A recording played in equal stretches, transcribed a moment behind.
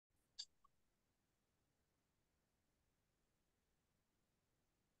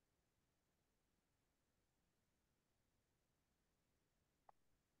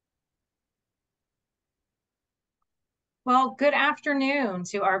Well, good afternoon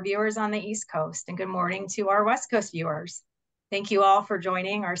to our viewers on the East Coast and good morning to our West Coast viewers. Thank you all for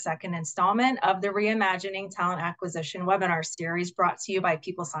joining our second installment of the Reimagining Talent Acquisition webinar series brought to you by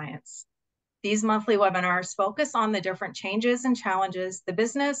People Science. These monthly webinars focus on the different changes and challenges the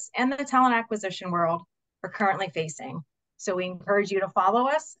business and the talent acquisition world are currently facing. So we encourage you to follow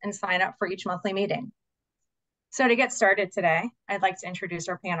us and sign up for each monthly meeting. So to get started today, I'd like to introduce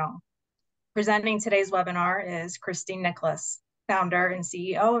our panel. Presenting today's webinar is Christine Nicholas, founder and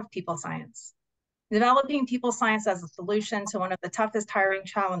CEO of People Science. Developing people science as a solution to one of the toughest hiring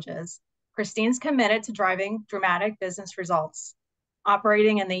challenges, Christine's committed to driving dramatic business results.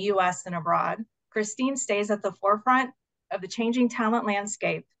 Operating in the US and abroad, Christine stays at the forefront of the changing talent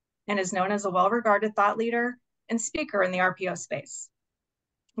landscape and is known as a well-regarded thought leader and speaker in the RPO space.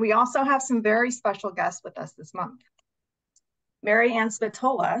 We also have some very special guests with us this month. Mary Ann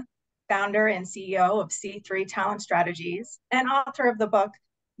Spatola, founder and CEO of C3 Talent Strategies and author of the book,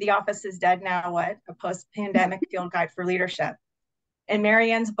 The Office is Dead Now What? A Post-Pandemic Field Guide for Leadership. In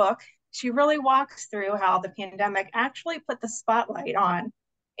Mary Ann's book, she really walks through how the pandemic actually put the spotlight on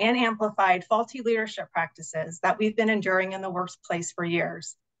and amplified faulty leadership practices that we've been enduring in the workplace for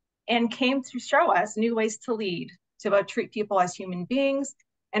years, and came to show us new ways to lead, to both treat people as human beings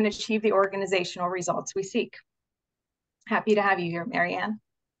and achieve the organizational results we seek. Happy to have you here, Mary Ann.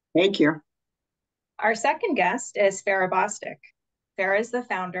 Thank you. Our second guest is Farah Bostic. Farah is the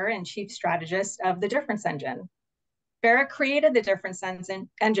founder and chief strategist of The Difference Engine. Farah created The Difference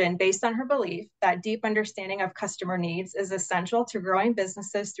Engine based on her belief that deep understanding of customer needs is essential to growing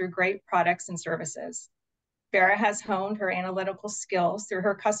businesses through great products and services. Farah has honed her analytical skills through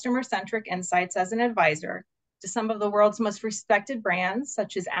her customer-centric insights as an advisor to some of the world's most respected brands,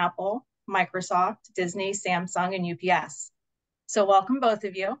 such as Apple, Microsoft, Disney, Samsung, and UPS. So welcome, both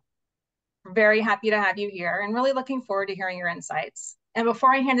of you. We're very happy to have you here and really looking forward to hearing your insights. And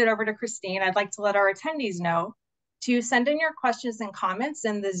before I hand it over to Christine, I'd like to let our attendees know to send in your questions and comments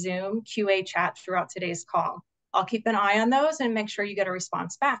in the Zoom QA chat throughout today's call. I'll keep an eye on those and make sure you get a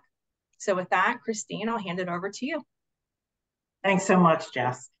response back. So with that, Christine, I'll hand it over to you. Thanks so much,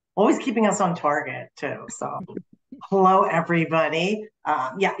 Jess. Always keeping us on target too, so. Hello, everybody.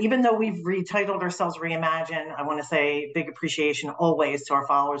 Even though we've retitled ourselves Reimagine, I want to say big appreciation always to our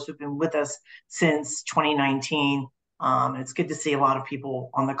followers who've been with us since 2019. It's good to see a lot of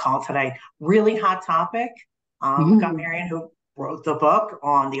people on the call today. Really hot topic. We've got Marianne, who wrote the book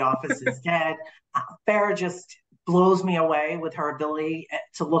on The Office is Dead. Farah just blows me away with her ability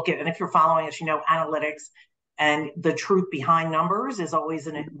to look at, and if you're following us, you know, analytics and the truth behind numbers is always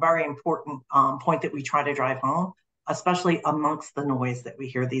a very important point that we try to drive home, especially amongst the noise that we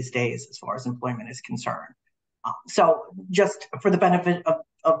hear these days as far as employment is concerned. So just for the benefit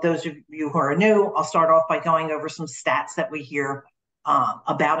of those of you who are new, I'll start off by going over some stats that we hear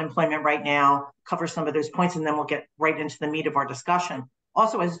about employment right now, cover some of those points, and then we'll get right into the meat of our discussion.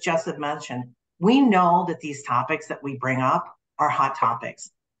 Also, as Jess had mentioned, we know that these topics that we bring up are hot topics,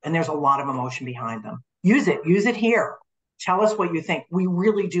 and there's a lot of emotion behind them. Use it here. Tell us what you think. We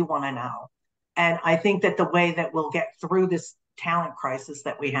really do want to know. And I think that the way that we'll get through this talent crisis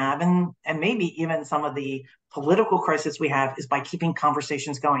that we have, and maybe even some of the political crisis we have, is by keeping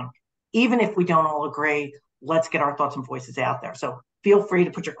conversations going. Even if we don't all agree, let's get our thoughts and voices out there. So feel free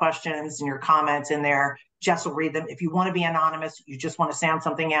to put your questions and your comments in there. Jess will read them. If you want to be anonymous, you just want to sound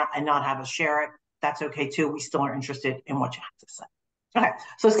something out and not have us share it, that's okay too. We still are interested in what you have to say. Okay,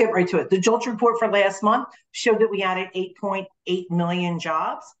 so let's get right to it. The JOLTS report for last month showed that we added 8.8 million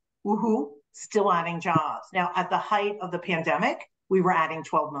jobs. Woohoo, still adding jobs. Now, at the height of the pandemic, we were adding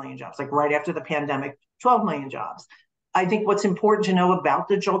 12 million jobs, like right after the pandemic, 12 million jobs. I think what's important to know about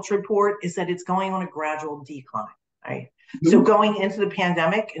the JOLTS report is that it's going on a gradual decline, right? So going into the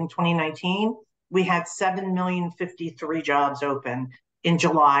pandemic in 2019, we had 7,053,000 jobs open in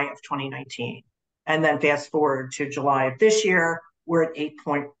July of 2019. And then fast forward to July of this year, we're at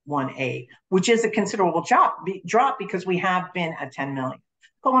 8.18, which is a considerable drop because we have been at 10 million.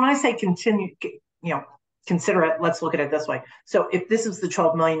 But when I say continue, consider it, let's look at it this way. So if this is the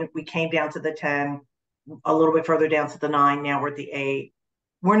 12 million, we came down to the 10, a little bit further down to the 9, now we're at the 8.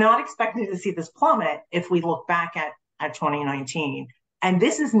 We're not expecting to see this plummet if we look back at 2019. And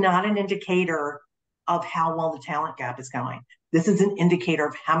this is not an indicator of how well the talent gap is going. This is an indicator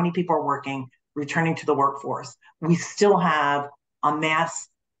of how many people are working, returning to the workforce. We still have a mass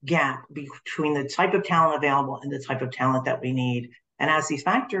gap between the type of talent available and the type of talent that we need. And as these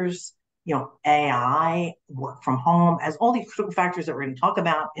factors, AI, work from home, as all these critical factors that we're going to talk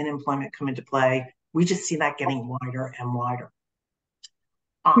about in employment come into play, we just see that getting wider and wider.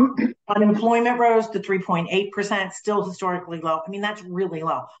 Unemployment rose to 3.8%, still historically low. I mean, that's really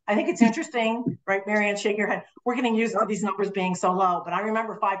low. I think it's interesting, right, Marianne, shake your head. We're getting used to these numbers being so low, but I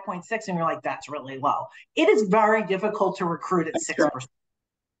remember 5.6 and you're like, that's really low. It is very difficult to recruit at 6%.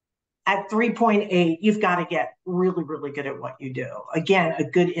 At 3.8, you've got to get really, really good at what you do. Again, a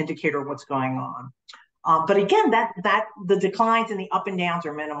good indicator of what's going on. But again, that the declines and the up and downs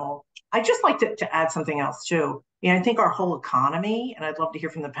are minimal. I'd just like to add something else too. I think our whole economy, and I'd love to hear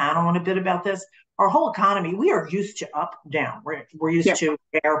from the panel in a bit about this, our whole economy, we are used to up, down. We're used to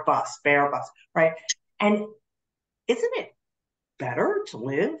bear, bust, right? And isn't it better to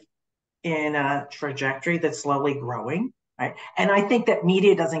live in a trajectory that's slowly growing, right? And I think that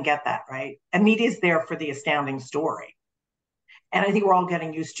media doesn't get that, right? And media is there for the astounding story. And I think we're all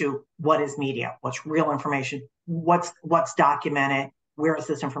getting used to what is media, what's real information, what's documented, where is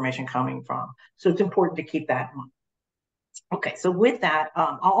this information coming from? So it's important to keep that in mind. Okay, so with that,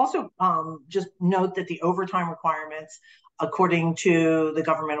 I'll also just note that the overtime requirements, according to the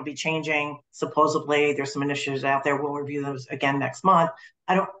government, will be changing. Supposedly, there's some initiatives out there. We'll review those again next month.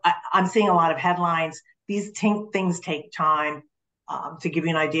 I'm seeing a lot of headlines. These things take time. To give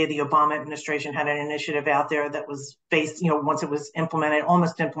you an idea, the Obama administration had an initiative out there that was based, once it was implemented,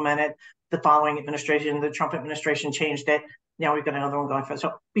 almost implemented, the following administration, the Trump administration changed it. Now we've got another one going for it.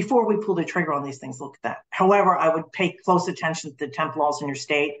 So before we pull the trigger on these things, look at that. However, I would pay close attention to the temp laws in your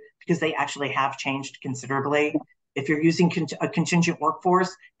state because they actually have changed considerably. If you're using a contingent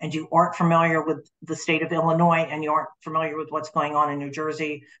workforce and you aren't familiar with the state of Illinois and you aren't familiar with what's going on in New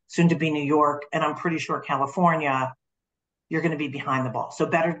Jersey, soon to be New York, and I'm pretty sure California, you're going to be behind the ball. So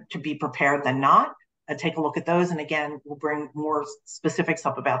better to be prepared than not. Take a look at those. And again, we'll bring more specifics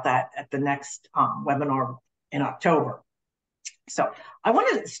up about that at the next webinar in October. So I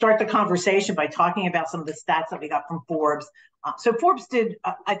want to start the conversation by talking about some of the stats that we got from Forbes. So Forbes did,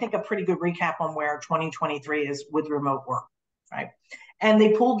 I think, a pretty good recap on where 2023 is with remote work, right? And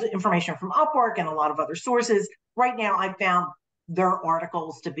they pulled information from Upwork and a lot of other sources. Right now, I found their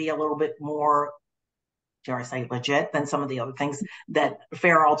articles to be a little bit more, dare I say, legit than some of the other things that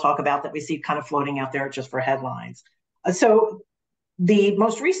FAIR will talk about that we see kind of floating out there just for headlines. So the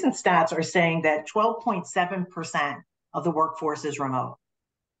most recent stats are saying that 12.7% of the workforce is remote.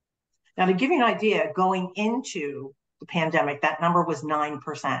 Now, to give you an idea, going into the pandemic, that number was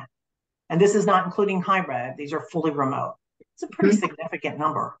 9%. And this is not including hybrid. These are fully remote. It's a pretty significant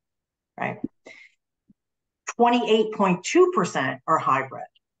number, right? 28.2% are hybrid.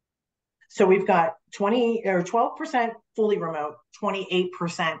 So we've got 12% fully remote,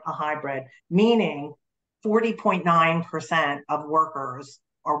 28% a hybrid, meaning 40.9% of workers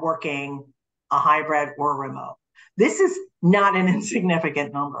are working a hybrid or remote. This is not an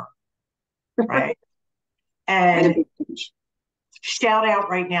insignificant number, right? And shout out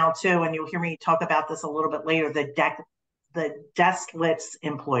right now too, and you'll hear me talk about this a little bit later, the deskless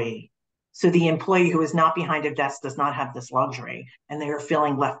employee. So the employee who is not behind a desk does not have this luxury and they are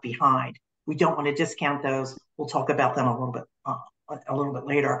feeling left behind. We don't want to discount those. We'll talk about them a little bit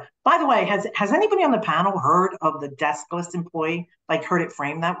later. By the way, has anybody on the panel heard of the deskless employee, like heard it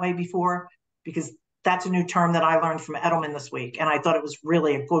framed that way before? Because that's a new term that I learned from Edelman this week. And I thought it was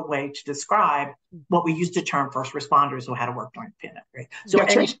really a good way to describe what we used to term first responders who had to work during the pandemic. Right? So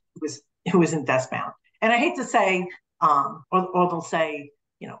anybody who was in desk bound. And I hate to say, or they'll say,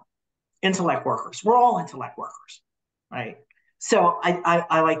 intellect workers. We're all intellect workers, right? So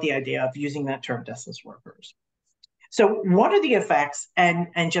I like the idea of using that term, deskless workers. So what are the effects?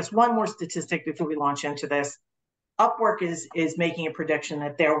 And just one more statistic before we launch into this. Upwork is making a prediction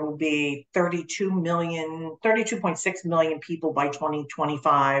that there will be 32.6 million people by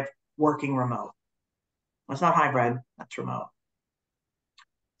 2025 working remote. It's not hybrid, that's remote.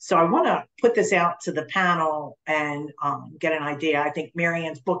 So I want to put this out to the panel and get an idea. I think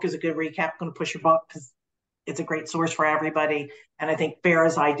Marianne's book is a good recap. I'm going to push your book because it's a great source for everybody. And I think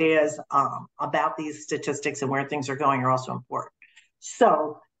Farah's ideas about these statistics and where things are going are also important.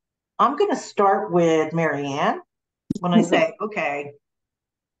 So I'm going to start with Marianne when I say, okay,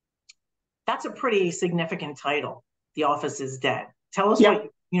 that's a pretty significant title. The office is dead. Tell us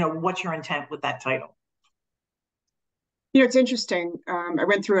what's your intent with that title? It's interesting. I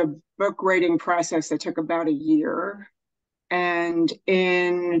went through a book writing process that took about a year. And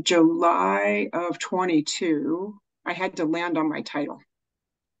in July of 22, I had to land on my title.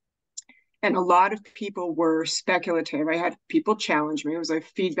 And a lot of people were speculative. I had people challenge me. It was a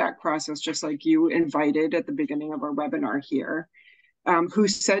feedback process, just like you invited at the beginning of our webinar here, who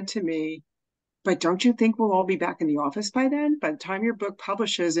said to me, but don't you think we'll all be back in the office by then? By the time your book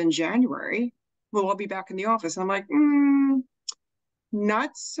publishes in January, we'll all be back in the office. And I'm like,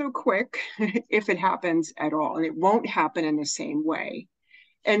 Not so quick if it happens at all, and it won't happen in the same way.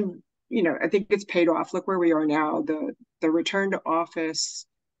 And I think it's paid off. Look where we are now. The return to office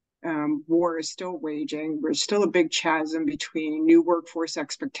war is still waging. There's still a big chasm between new workforce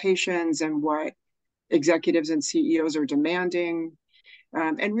expectations and what executives and CEOs are demanding.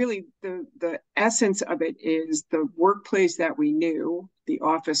 And really, the essence of it is the workplace that we knew, the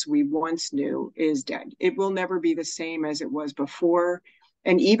office we once knew, is dead. It will never be the same as it was before.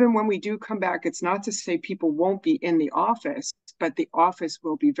 And even when we do come back, it's not to say people won't be in the office, but the office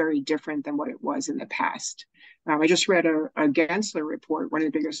will be very different than what it was in the past. I just read a Gensler report, one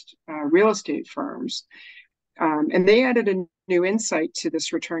of the biggest real estate firms, and they added a new insight to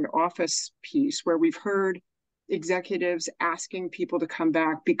this return to office piece where we've heard executives asking people to come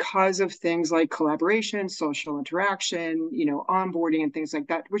back because of things like collaboration, social interaction, onboarding and things like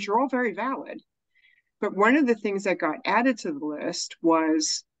that, which are all very valid. But one of the things that got added to the list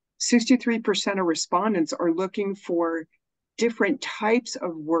was 63% of respondents are looking for different types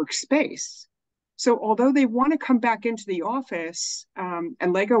of workspace. So although they want to come back into the office,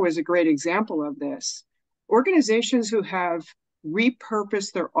 and Lego is a great example of this, organizations who have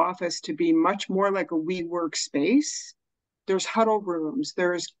repurposed their office to be much more like a WeWork space, there's huddle rooms,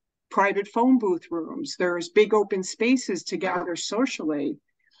 there's private phone booth rooms, there's big open spaces to gather socially.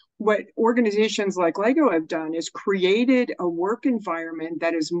 What organizations like Lego have done is created a work environment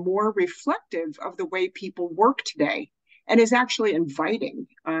that is more reflective of the way people work today and is actually inviting.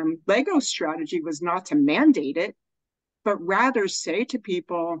 Lego's strategy was not to mandate it, but rather say to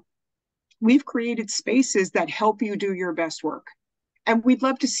people, we've created spaces that help you do your best work. And we'd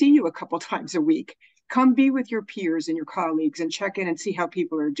love to see you a couple times a week. Come be with your peers and your colleagues and check in and see how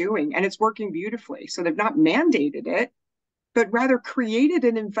people are doing. And it's working beautifully. So they've not mandated it, but rather created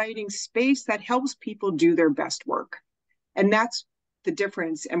an inviting space that helps people do their best work. And that's the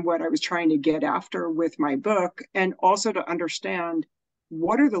difference and what I was trying to get after with my book, and also to understand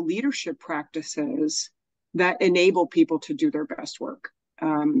what are the leadership practices that enable people to do their best work.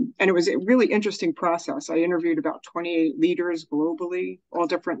 And it was a really interesting process. I interviewed about 28 leaders globally, all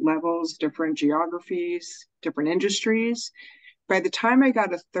different levels, different geographies, different industries. By the time I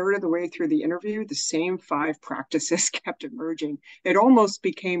got a third of the way through the interview, the same 5 practices kept emerging. It almost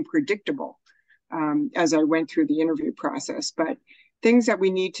became predictable as I went through the interview process, but things that we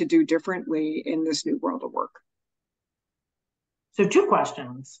need to do differently in this new world of work. So 2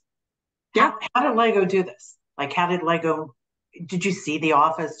 questions. Yeah. How did Lego do this? Like, how did Lego, did you see the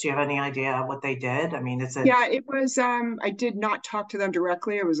office? Do you have any idea what they did? I mean, Yeah, it was, I did not talk to them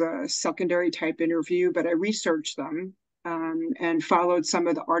directly. It was a secondary type interview, but I researched them and followed some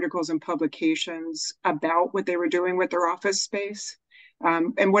of the articles and publications about what they were doing with their office space.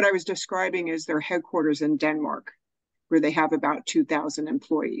 And what I was describing is their headquarters in Denmark, where they have about 2,000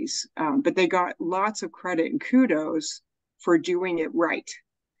 employees. But they got lots of credit and kudos for doing it right.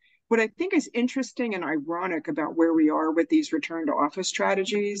 What I think is interesting and ironic about where we are with these return to office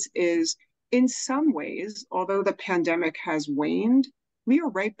strategies is, in some ways, although the pandemic has waned, we are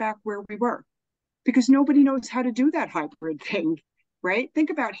right back where we were because nobody knows how to do that hybrid thing, right? Think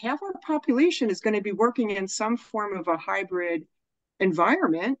about half our population is going to be working in some form of a hybrid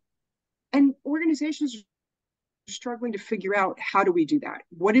environment, and organizations are struggling to figure out, how do we do that?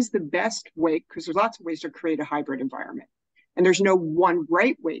 What is the best way? Because there's lots of ways to create a hybrid environment. And there's no one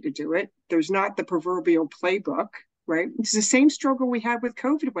right way to do it. There's not the proverbial playbook, right? It's the same struggle we had with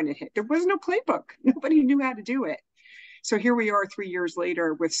COVID when it hit. There was no playbook. Nobody knew how to do it. So here we are 3 years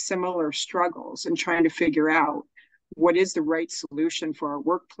later with similar struggles and trying to figure out what is the right solution for our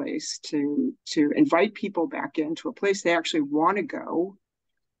workplace to invite people back into a place they actually want to go,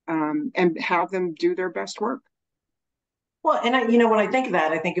 and have them do their best work. Well, and when I think of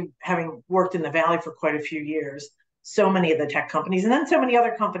that, I think of having worked in the Valley for quite a few years, so many of the tech companies, and then so many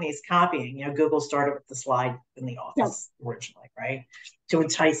other companies copying. Google started with the slide in the office originally, right, to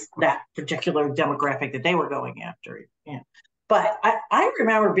entice that particular demographic that they were going after. But I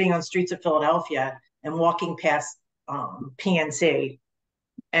remember being on streets of Philadelphia and walking past PNC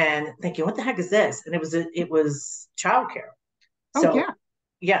and thinking, "What the heck is this?" And it was childcare. So,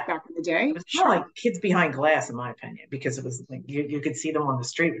 yeah, back in the day, it was kind of like kids behind glass, in my opinion, because it was like you could see them on the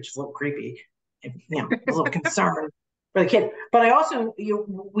street, which is a little creepy. I was a little concerned for the kid. But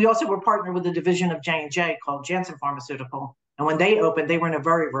we also were partnered with a division of J&J called Janssen Pharmaceutical. And when they opened, they were in a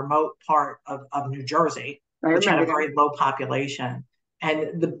very remote part of New Jersey, which had a very low population.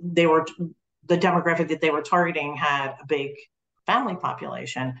 And the demographic that they were targeting had a big family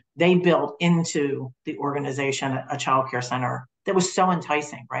population. They built into the organization a childcare center that was so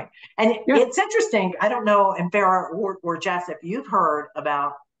enticing, right? And Yeah. it's interesting. I don't know, and Farah or Jess, if you've heard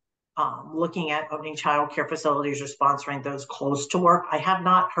about looking at opening childcare facilities or sponsoring those close to work. I have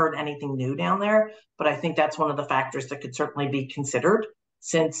not heard anything new down there, but I think that's one of the factors that could certainly be considered,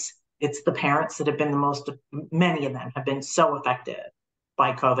 since it's the parents that have been the most, many of them have been so affected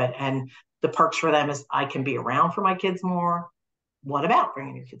by COVID. And the perks for them is I can be around for my kids more. What about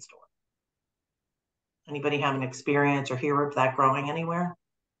bringing your kids to work? Anybody have an experience or hear of that growing anywhere?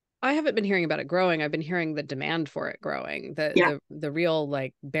 I haven't been hearing about it growing. I've been hearing the demand for it growing. The real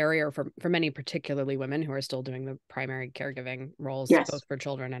like barrier for many, particularly women who are still doing the primary caregiving roles, Yes. both for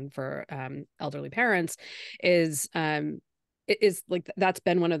children and for elderly parents, is like that's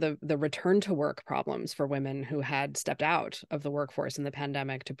been one of the return to work problems for women who had stepped out of the workforce in the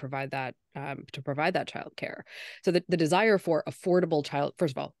pandemic to provide that childcare. So the desire for affordable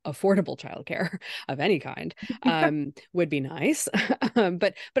childcare of any kind would be nice.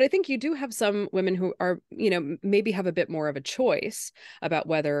 But I think you do have some women who are, maybe have a bit more of a choice about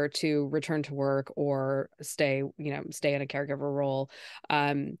whether to return to work or stay in a caregiver role.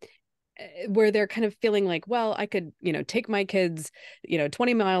 Where they're kind of feeling like, well, I could, take my kids,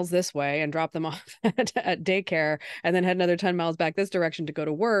 20 miles this way and drop them off at daycare and then head another 10 miles back this direction to go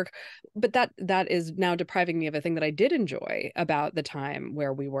to work. But that is now depriving me of a thing that I did enjoy about the time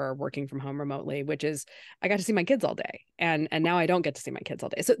where we were working from home remotely, which is I got to see my kids all day. And now I don't get to see my kids all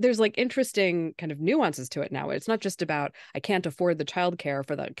day. So there's like interesting kind of nuances to it now. It's not just about I can't afford the childcare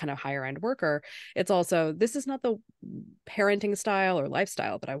for the kind of higher end worker. It's also, this is not the parenting style or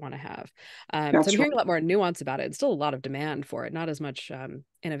lifestyle that I want to have. So I'm hearing a lot more nuance about it. It's still a lot of demand for it, not as much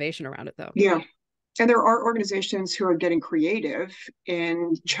innovation around it, though. Yeah. And there are organizations who are getting creative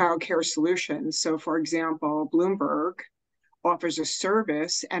in childcare solutions. So, for example, Bloomberg offers a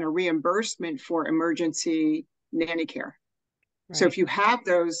service and a reimbursement for emergency nanny care. Right. So if you have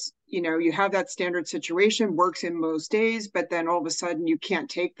those, you have that standard situation, works in most days, but then all of a sudden you can't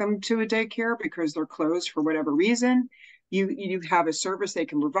take them to a daycare because they're closed for whatever reason. You have a service they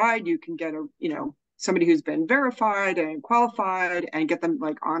can provide. You can get somebody who's been verified and qualified and get them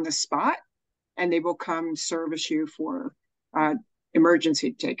like on the spot, and they will come service you for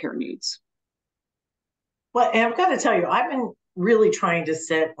emergency daycare needs. Well, and I've got to tell you, I've been really trying to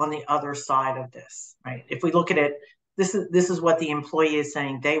sit on the other side of this, right? If we look at it, this is what the employee is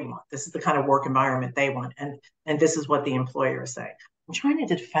saying they want. This is the kind of work environment they want, and this is what the employer is saying. I'm trying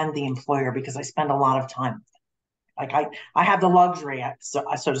to defend the employer because I spend a lot of time with them. Like I have the luxury, so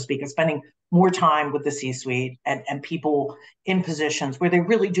to speak, of spending more time with the C-suite and people in positions where they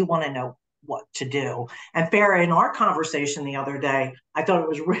really do want to know what to do. And Farah, in our conversation the other day, I thought it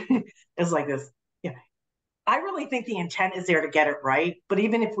was really, it's like this, I really think the intent is there to get it right. But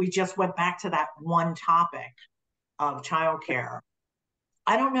even if we just went back to that one topic of childcare,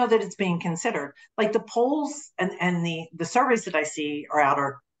 I don't know that it's being considered. Like the polls and the surveys that I see are out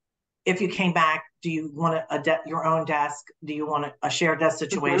are, if you came back, do you want your own desk? Do you want a shared desk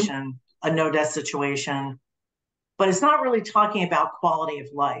situation, a no desk situation? But it's not really talking about quality of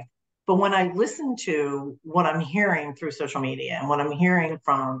life. But when I listen to what I'm hearing through social media and what I'm hearing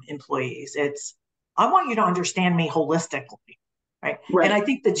from employees, it's, I want you to understand me holistically, right? And I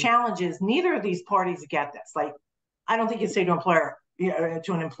think the challenge is neither of these parties get this. Like, I don't think you say to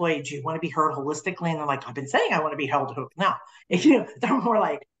an employee, do you want to be heard holistically? And they're like, I've been saying I want to be held. No, they're more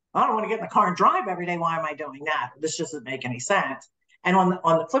like, I don't want to get in the car and drive every day. Why am I doing that? This doesn't make any sense. And on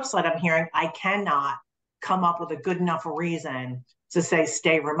the flip side, I'm hearing I cannot come up with a good enough reason to say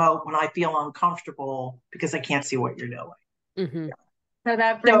stay remote when I feel uncomfortable because I can't see what you're doing. Mm-hmm. So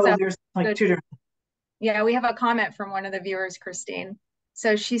that brings up there's like two different. Yeah, we have a comment from one of the viewers, Christine.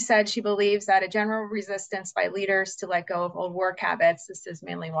 So she said she believes that a general resistance by leaders to let go of old work habits, this is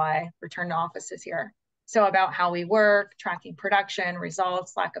mainly why return to office is here. So about how we work, tracking production,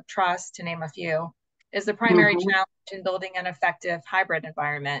 results, lack of trust, to name a few, is the primary challenge in building an effective hybrid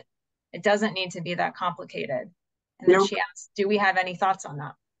environment. It doesn't need to be that complicated. And then she asked, do we have any thoughts on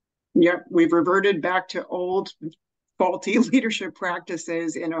that? Yep, we've reverted back to old faulty leadership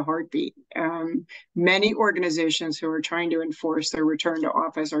practices in a heartbeat. Many organizations who are trying to enforce their return to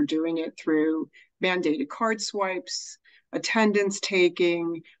office are doing it through mandated card swipes, attendance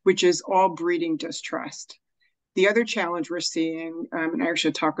taking, which is all breeding distrust. The other challenge we're seeing, and I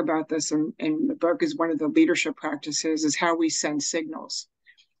actually talk about this in the book, is one of the leadership practices, is how we send signals.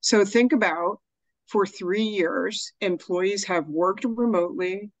 So think about, for 3 years, employees have worked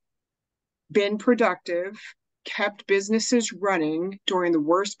remotely, been productive, kept businesses running during the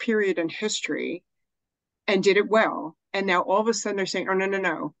worst period in history, and did it well. And now all of a sudden they're saying, oh, no, no,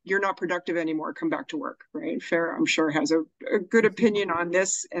 no, you're not productive anymore. Come back to work, right? Fair, I'm sure, has a good opinion on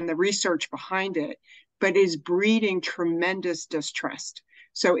this and the research behind it, but is breeding tremendous distrust.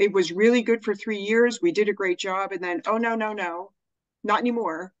 So it was really good for 3 years. We did a great job. And then, oh, no, no, no, not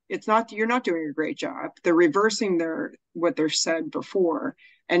anymore. It's not, you're not doing a great job. They're reversing what they're said before,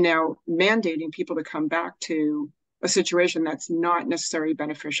 and now mandating people to come back to a situation that's not necessarily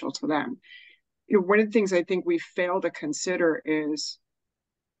beneficial to them. One of the things I think we fail to consider is,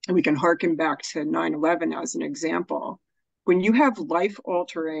 and we can harken back to 9/11 as an example, when you have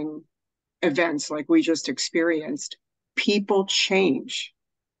life-altering events like we just experienced, people change.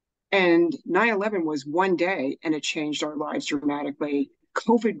 And 9/11 was one day and it changed our lives dramatically.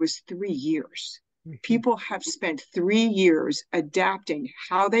 COVID was 3 years. People have spent 3 years adapting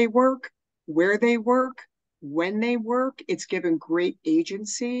how they work, where they work, when they work. It's given great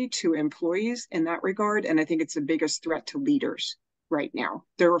agency to employees in that regard. And I think it's the biggest threat to leaders right now.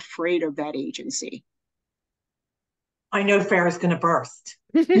 They're afraid of that agency. I know Farrah's going to burst.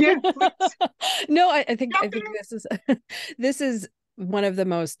 Yeah, no, I think this is one of the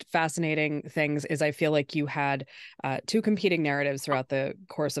most fascinating things. Is I feel like you had two competing narratives throughout the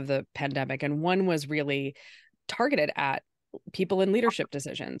course of the pandemic, and one was really targeted at people in leadership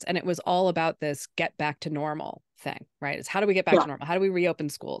decisions, and it was all about this get back to normal thing, right? It's how do we get back to normal? How do we reopen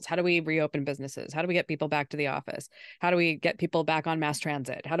schools? How do we reopen businesses? How do we get people back to the office? How do we get people back on mass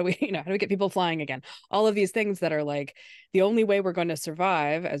transit? How do we, how do we get people flying again? All of these things that are like, the only way we're going to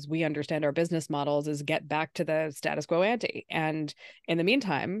survive as we understand our business models is get back to the status quo ante. And in the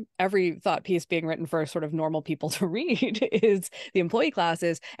meantime, every thought piece being written for sort of normal people to read is the employee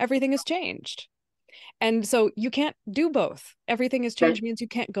classes, everything has changed. And so you can't do both. Everything has changed means you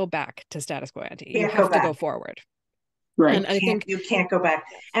can't go back to status quo ante. You have to go forward. Right. And I think you can't go back.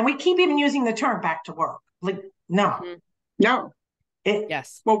 And we keep even using the term back to work. Like, no. No.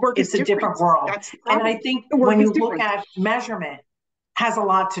 Yes. Well, work is a different world. And I think when you look at measurement, has a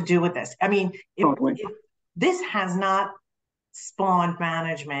lot to do with this. I mean, if this has not spawned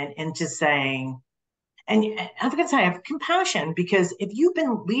management into saying, and I'm going to say I have compassion, because if you've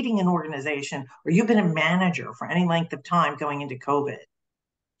been leading an organization or you've been a manager for any length of time going into COVID,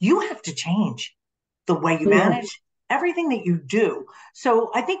 you have to change the way you manage everything that you do. So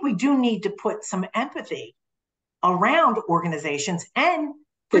I think we do need to put some empathy around organizations, and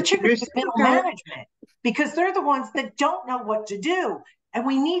particularly middle management, because they're the ones that don't know what to do. And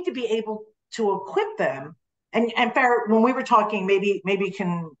we need to be able to equip them. And Farrah, when we were talking, maybe you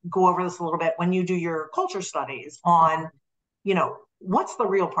can go over this a little bit when you do your culture studies on, what's the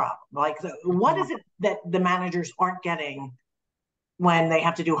real problem? Like, what is it that the managers aren't getting when they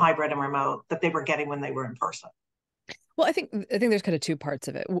have to do hybrid and remote that they were getting when they were in person? Well, I think there's kind of two parts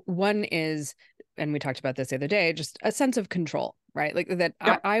of it. One is, and we talked about this the other day, just a sense of control, right? Like that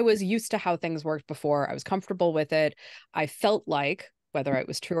I was used to how things worked before. I was comfortable with it. I felt like, whether it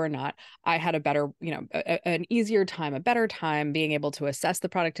was true or not, I had a better, an easier time, a better time being able to assess the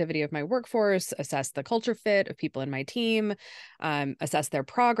productivity of my workforce, assess the culture fit of people in my team, assess their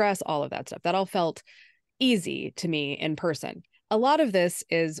progress, all of that stuff. That all felt easy to me in person. A lot of this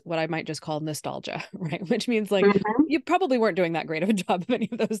is what I might just call nostalgia, right? Which means like you probably weren't doing that great of a job of any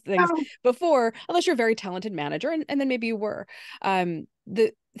of those things before, unless you're a very talented manager, and then maybe you were.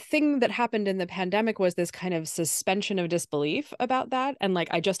 The thing that happened in the pandemic was this kind of suspension of disbelief about that. And like,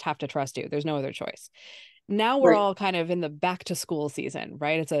 I just have to trust you. There's no other choice. Now we're all kind of in the back to school season,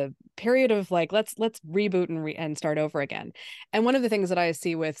 right? It's a period of like, let's reboot and start over again. And one of the things that I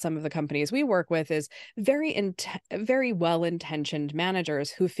see with some of the companies we work with is very well-intentioned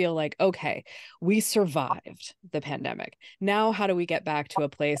managers who feel like, okay, we survived the pandemic. Now, how do we get back to a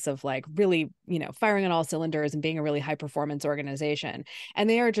place of like really, firing on all cylinders and being a really high performance organization? And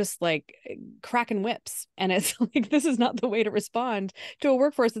they are just like cracking whips. And it's like, this is not the way to respond to a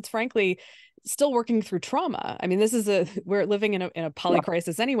workforce that's frankly still working through trauma. I mean, we're living in a poly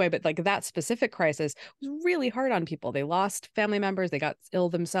crisis anyway, but like that specific crisis was really hard on people. They lost family members, they got ill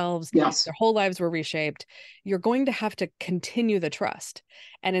themselves, their whole lives were reshaped. You're going to have to continue the trust.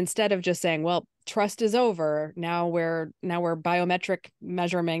 And instead of just saying, well, trust is over, now we're biometric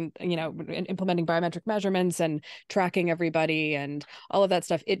measurement, implementing biometric measurements and tracking everybody and all of that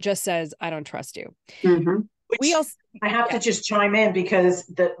stuff, it just says, I don't trust you. I have to just chime in, because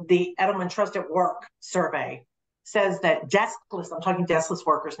the Edelman Trust at Work survey says that I'm talking deskless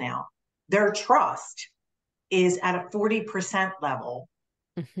workers now, their trust is at a 40% level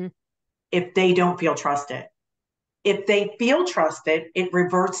if they don't feel trusted. If they feel trusted, it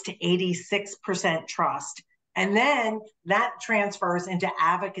reverts to 86% trust. And then that transfers into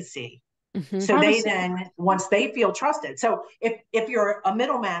advocacy. So they then, once they feel trusted. So if you're a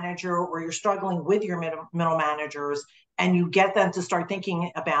middle manager or you're struggling with your middle managers and you get them to start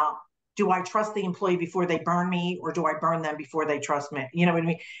thinking about, do I trust the employee before they burn me, or do I burn them before they trust me? You know what I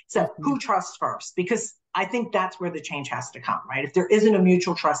mean? So who trusts first? Because I think that's where the change has to come, right? If there isn't a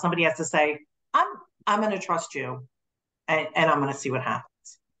mutual trust, somebody has to say, I'm going to trust you, and I'm going to see what happens.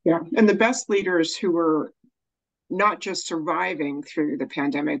 Yeah. And the best leaders who were not just surviving through the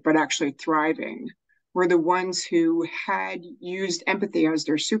pandemic, but actually thriving, were the ones who had used empathy as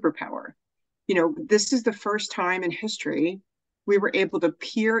their superpower. You know, this is the first time in history we were able to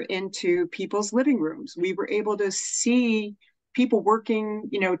peer into people's living rooms. We were able to see people working,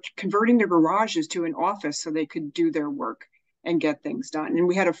 you know, converting their garages to an office so they could do their work and get things done. And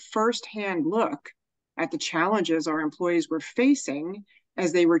we had a firsthand look at the challenges our employees were facing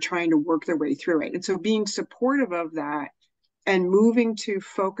as they were trying to work their way through it. And so being supportive of that and moving to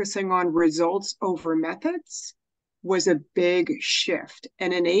focusing on results over methods was a big shift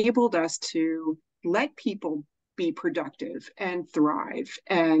and enabled us to let people be productive and thrive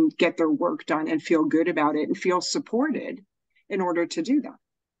and get their work done and feel good about it and feel supported in order to do that.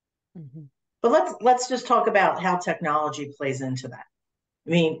 Mm-hmm. But let's just talk about how technology plays into that. I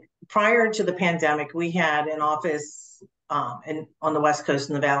mean, prior to the pandemic, we had an office on the West Coast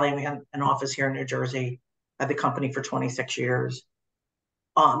in the Valley, and we had an office here in New Jersey. At the company for 26 years.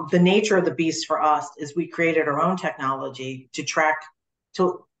 The nature of the beast for us is we created our own technology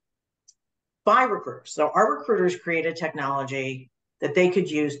by recruiters. So our recruiters created technology that they could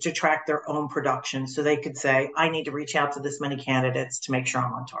use to track their own production. So they could say, I need to reach out to this many candidates to make sure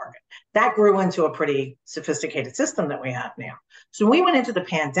I'm on target. That grew into a pretty sophisticated system that we have now. So when we went into the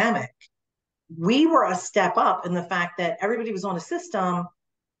pandemic, we were a step up in the fact that everybody was on a system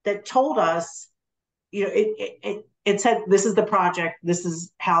that told us, you know, it said, this is the project, this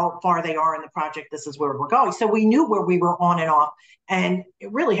is how far they are in the project, this is where we're going. So we knew where we were on and off. And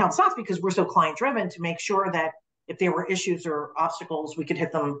it really helps us because we're so client driven to make sure that if there were issues or obstacles, we could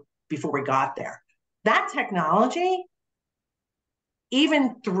hit them before we got there. That technology,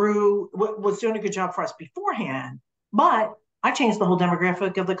 even through was doing a good job for us beforehand, but I changed the whole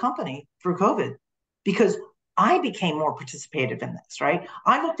demographic of the company through COVID because I became more participative in this, right?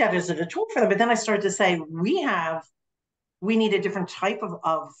 I looked at it as a tool for them, but then I started to say, we need a different type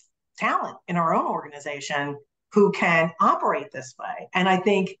of talent in our own organization who can operate this way. And I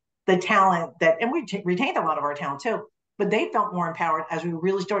think the talent and we retained a lot of our talent too, but they felt more empowered as we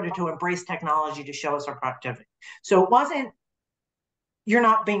really started to embrace technology to show us our productivity. So it wasn't, you're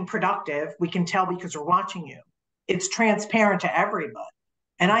not being productive, we can tell because we're watching you. It's transparent to everybody.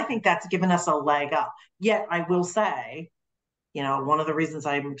 And I think that's given us a leg up. Yet I will say, you know, one of the reasons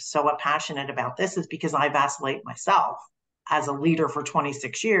I'm so passionate about this is because I vacillate myself as a leader for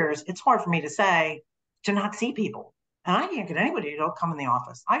 26 years. It's hard for me to not see people. And I can't get anybody to come in the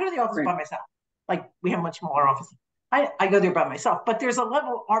office. I go to the office by myself. Like we have much smaller office. I go there by myself, but there's a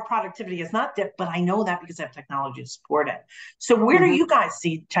level, our productivity is not dipped, but I know that because I have technology to support it. So where do you guys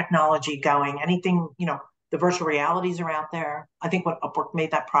see technology going? Anything, you know, the virtual realities are out there. I think when Upwork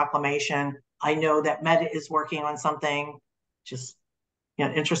made that proclamation, I know that Meta is working on something just, you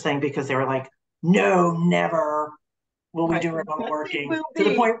know, interesting because they were like, no, never will we do remote working, to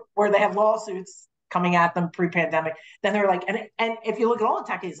the point where they have lawsuits coming at them pre-pandemic. Then they're like, and if you look at all the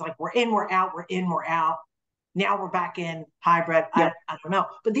tech, it's like, we're in, we're out, we're in, we're out. Now we're back in hybrid. I don't know.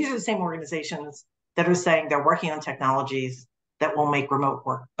 But these are the same organizations that are saying they're working on technologies that will make remote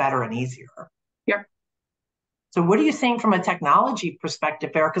work better and easier. Yep. So what are you saying from a technology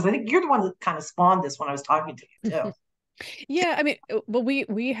perspective, Farrah? Because I think you're the one that kind of spawned this when I was talking to you too. Yeah, I mean, well,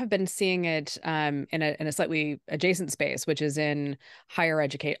 we have been seeing it in a slightly adjacent space, which is in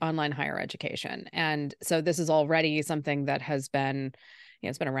online higher education. And so this is already something that has been, you know,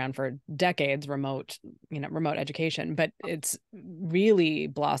 it's been around for decades, remote education, but it's really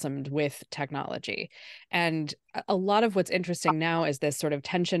blossomed with technology. And a lot of what's interesting now is this sort of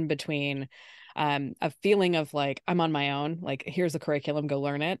tension between a feeling of like, I'm on my own, like, here's the curriculum, go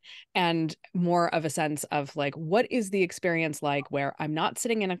learn it. And more of a sense of like, what is the experience like where I'm not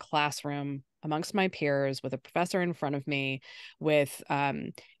sitting in a classroom amongst my peers with a professor in front of me with,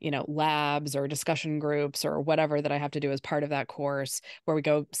 labs or discussion groups or whatever that I have to do as part of that course, where we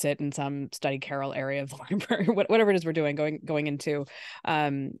go sit in some study carrel area of the library, whatever it is we're doing, going into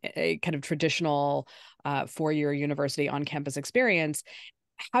a kind of traditional 4-year university on-campus experience.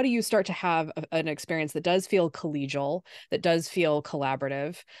 how do you start to have an experience that does feel collegial, that does feel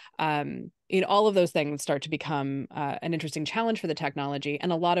collaborative? All of those things start to become an interesting challenge for the technology.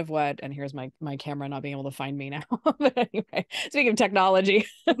 And a lot of and here's my camera not being able to find me now. But anyway, speaking of technology,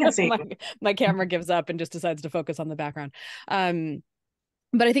 You can see my camera gives up and just decides to focus on the background.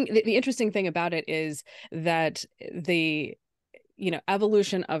 But I think the interesting thing about it is that the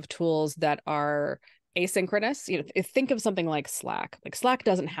evolution of tools that are asynchronous, think of something like Slack. Like Slack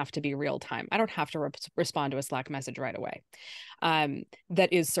doesn't have to be real time. I don't have to respond to a Slack message right away.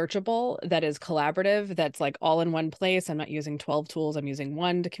 That is searchable, that is collaborative, that's like all in one place. I'm not using 12 tools. I'm using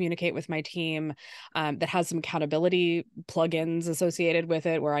one to communicate with my team, that has some accountability plugins associated with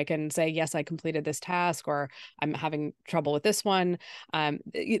it where I can say, yes, I completed this task, or I'm having trouble with this one.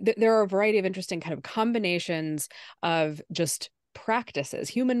 There are a variety of interesting kind of combinations of just practices,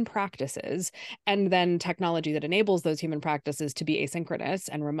 human practices, and then technology that enables those human practices to be asynchronous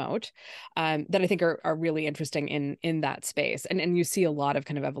and remote, that I think are really interesting in that space. And you see a lot of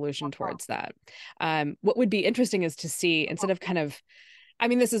kind of evolution towards that. What would be interesting is to see, instead of kind of, I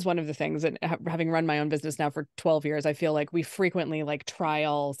mean, this is one of the things that, having run my own business now for 12 years, I feel like we frequently like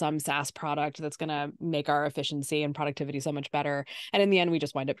trial some SaaS product that's going to make our efficiency and productivity so much better. And in the end, we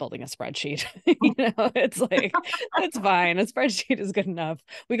just wind up building a spreadsheet. It's like, it's fine. A spreadsheet is good enough.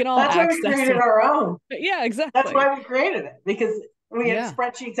 We can all That's why access we created it. our own. Yeah, exactly. That's why we created it, because we had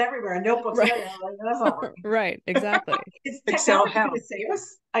spreadsheets everywhere and notebooks everywhere. Like, that's not working. Right, exactly. Is technology going to save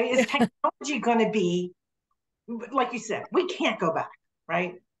us? I mean, is technology going to be, like you said, we can't go back,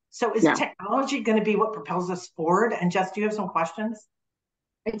 right? So is technology going to be what propels us forward? And Jess, do you have some questions?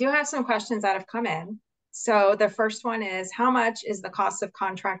 I do have some questions that have come in. So the first one is, how much is the cost of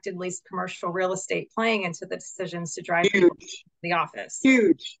contracted leased commercial real estate playing into the decisions to drive people to the office?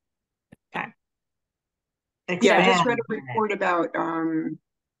 Huge. Okay. Yeah, I just read a report about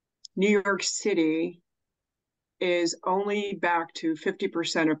New York City is only back to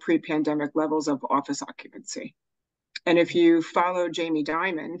 50% of pre-pandemic levels of office occupancy. And if you follow Jamie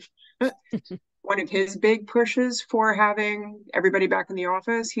Dimon, one of his big pushes for having everybody back in the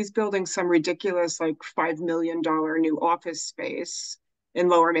office, he's building some ridiculous like $5 million new office space in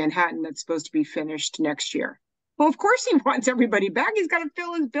Lower Manhattan that's supposed to be finished next year. Well, of course he wants everybody back. He's got to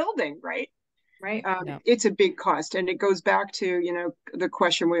fill his building, right? Right. It's a big cost. And it goes back to, the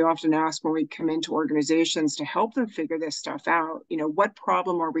question we often ask when we come into organizations to help them figure this stuff out. What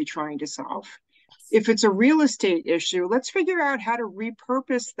problem are we trying to solve? If it's a real estate issue, let's figure out how to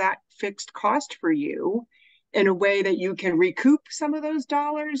repurpose that fixed cost for you in a way that you can recoup some of those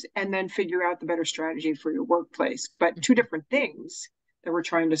dollars and then figure out the better strategy for your workplace. But two different things that we're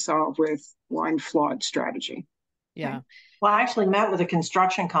trying to solve with one flawed strategy. Yeah. Well, I actually met with a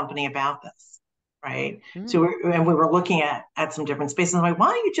construction company about this, right? So we were looking at some different spaces. I'm like, why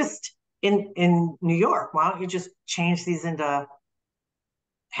don't you just, in New York, why don't you just change these into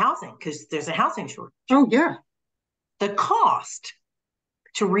housing, because there's a housing shortage. Oh yeah. The cost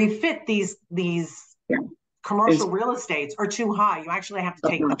to refit these commercial real estates are too high. You actually have to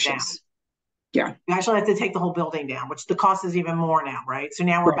take them down. Yeah. You actually have to take the whole building down, which the cost is even more now, right? So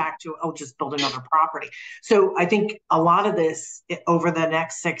now we're back to, just build another property. So I think a lot of this over the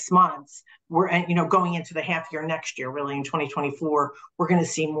next 6 months, we're, going into the half year next year, really in 2024, we're going to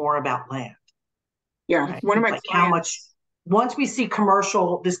see more about land. Yeah. Right? One of my clients, how much, once we see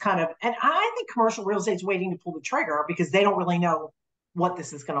commercial, this kind of, and I think commercial real estate is waiting to pull the trigger because they don't really know what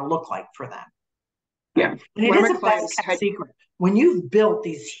this is going to look like for them. Yeah. And it is a best kept secret. When you've built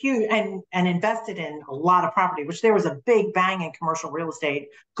these huge and invested in a lot of property, which there was a big bang in commercial real estate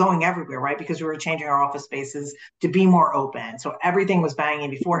going everywhere, right? Because we were changing our office spaces to be more open. So everything was banging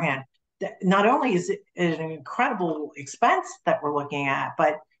beforehand. Not only is it an incredible expense that we're looking at,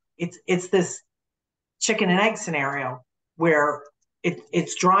 but it's this chicken and egg scenario where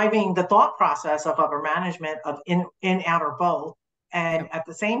it's driving the thought process of upper management of in, out, or both. And at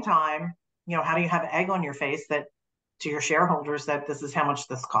the same time, how do you have egg on your face that to your shareholders that this is how much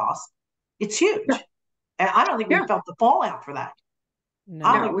this costs? It's huge. Yeah. And I don't think we felt the fallout for that. No.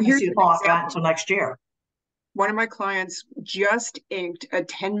 I don't think we see the fallout for that until next year. One of my clients just inked a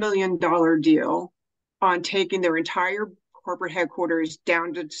 $10 million deal on taking their entire corporate headquarters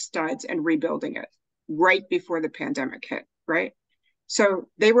down to studs and rebuilding it right before the pandemic hit, right? So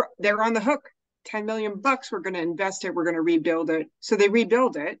they're on the hook. 10 million bucks, we're going to invest it, we're going to rebuild it. So they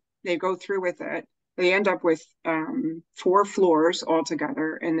rebuild it, they go through with it. They end up with 4 floors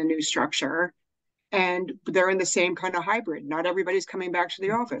altogether in the new structure. And they're in the same kind of hybrid. Not everybody's coming back to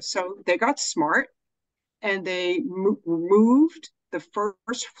the office. So they got smart and they moved the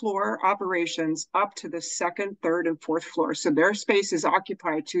first floor operations up to the second, third, and fourth floor. So their space is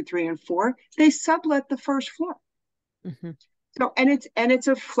occupied 2, 3, and 4. They sublet the first floor. Mm-hmm. So, and it's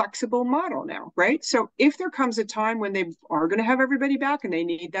a flexible model now, right? So if there comes a time when they are going to have everybody back and they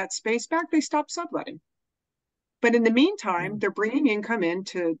need that space back, they stop subletting. But in the meantime, they're bringing income in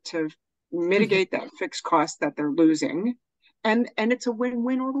to mitigate that fixed cost that they're losing, and it's a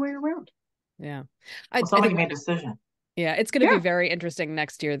win-win all the way around. Yeah, somebody made a decision. Yeah, it's going to be very interesting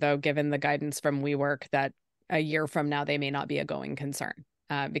next year, though, given the guidance from WeWork that a year from now they may not be a going concern.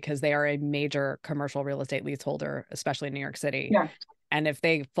 Because they are a major commercial real estate leaseholder, especially in New York City. Yeah. And if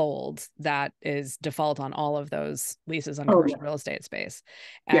they fold, that is default on all of those leases on commercial real estate space,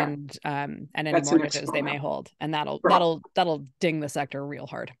 and any mortgages they may hold, and that'll ding the sector real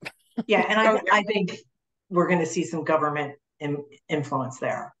hard. Yeah, and I think we're going to see some government influence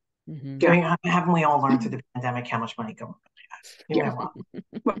there. Mm-hmm. I mean, haven't we all learned through the pandemic how much money government has?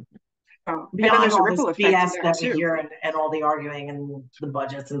 Beyond all this BS that we hear and all the arguing and the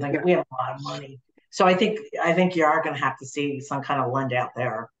budgets and things, we have a lot of money. So I think you are going to have to see some kind of lend out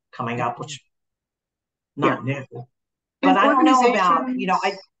there coming up, which not new. But I don't know about,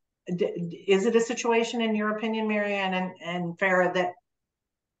 is it a situation in your opinion, Marianne and Farah, that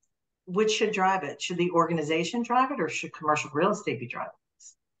which should drive it? Should the organization drive it, or should commercial real estate be driving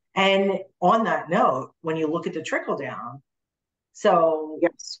this? And on that note, when you look at the trickle down, so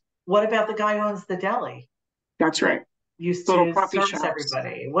what about the guy who owns the deli? That's right. Used to service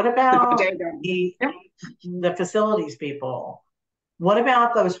everybody. What about the facilities people? What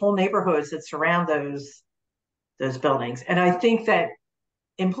about those whole neighborhoods that surround those buildings? And I think that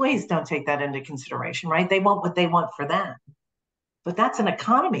employees don't take that into consideration, right? They want what they want for them. But that's an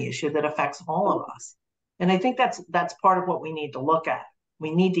economy issue that affects all of us. And I think that's part of what we need to look at.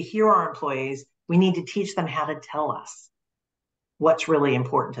 We need to hear our employees. We need to teach them how to tell us what's really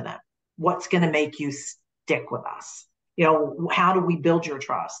important to them. What's going to make you stick with us? How do we build your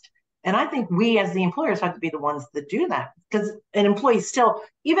trust? And I think we as the employers have to be the ones that do that, because an employee still,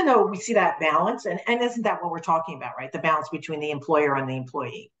 even though we see that balance, and isn't that what we're talking about, right? The balance between the employer and the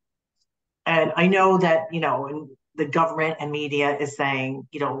employee. And I know that, the government and media is saying,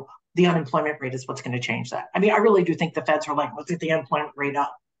 the unemployment rate is what's going to change that. I mean, I really do think the feds are like, let's get the unemployment rate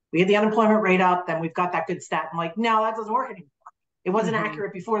up. We get the unemployment rate up, then we've got that good stat. I'm like, no, that doesn't work anymore. It wasn't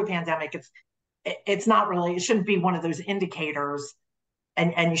accurate before the pandemic. It's not really, it shouldn't be one of those indicators,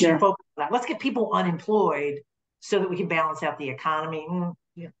 and you should focus on that. Let's get people unemployed so that we can balance out the economy.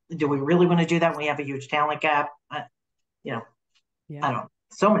 Do we really want to do that when we have a huge talent gap? I don't know.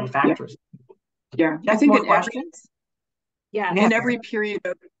 So many factors. Yeah. I think in questions. In every period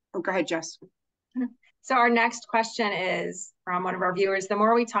of, go ahead, Jess. So our next question is from one of our viewers. The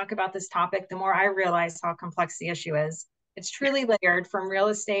more we talk about this topic, the more I realize how complex the issue is. It's truly layered, from real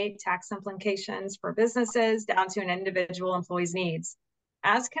estate, tax implications for businesses, down to an individual employee's needs.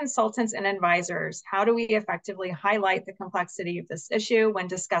 As consultants and advisors, how do we effectively highlight the complexity of this issue when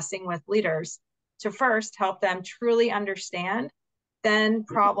discussing with leaders to first help them truly understand, then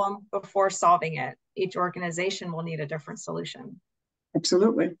problem before solving it? Each organization will need a different solution.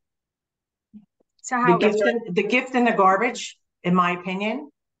 Absolutely. So how the gift in the garbage, in my opinion,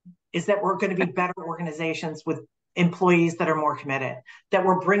 is that we're going to be better organizations with employees that are more committed, that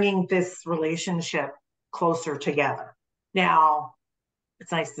we're bringing this relationship closer together. Now,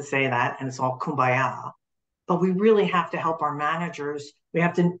 it's nice to say that, and it's all kumbaya, but we really have to help our managers. We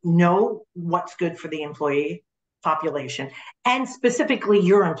have to know what's good for the employee population, and specifically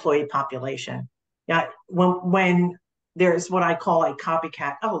your employee population. Yeah, when there's what I call a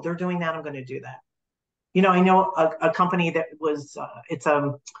copycat, oh, they're doing that, I'm going to do that. I know a company that was, it's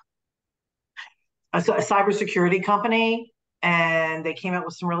a cybersecurity company, and they came out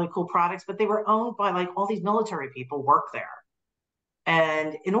with some really cool products, but they were owned by like all these military people work there.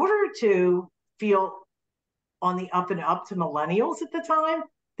 And in order to feel on the up and up to millennials at the time,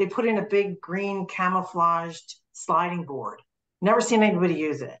 they put in a big green camouflaged sliding board. Never seen anybody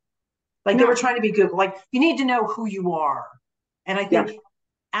use it. Like they were trying to be Google, like you need to know who you are. And I think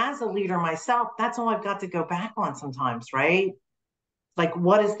as a leader myself, that's all I've got to go back on sometimes, right? Like,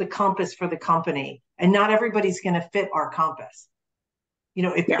 what is the compass for the company? And not everybody's going to fit our compass.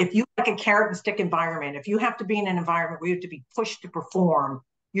 If you like a carrot and stick environment, if you have to be in an environment where you have to be pushed to perform,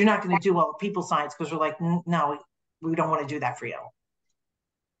 you're not going to do well with people science, because we're like, no, we don't want to do that for you.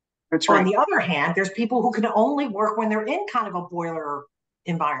 That's right. On the other hand, there's people who can only work when they're in kind of a boiler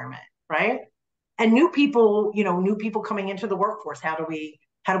environment, right? And new people coming into the workforce, how do we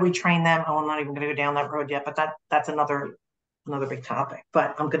train them? Oh, I'm not even going to go down that road yet, but that's another big topic.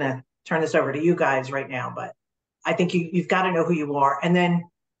 But I'm going to turn this over to you guys right now. But I think you've got to know who you are. And then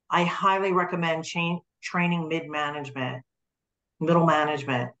I highly recommend training middle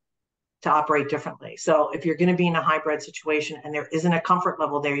management to operate differently. So if you're going to be in a hybrid situation and there isn't a comfort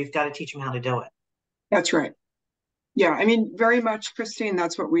level there, you've got to teach them how to do it. That's right. Yeah, I mean, very much, Christine,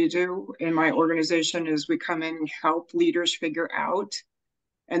 that's what we do in my organization is we come in and help leaders figure out.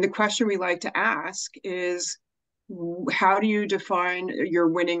 And the question we like to ask is, how do you define your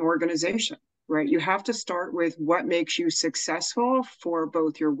winning organization, right? You have to start with what makes you successful for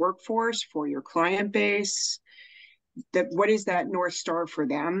both your workforce, for your client base, that what is that North Star for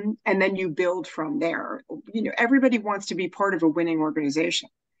them? And then you build from there. You know, everybody wants to be part of a winning organization.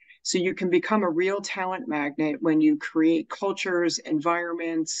 So you can become a real talent magnet when you create cultures,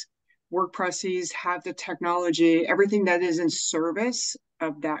 environments, work processes, have the technology, everything that is in service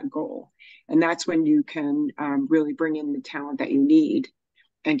of that goal. And that's when you can really bring in the talent that you need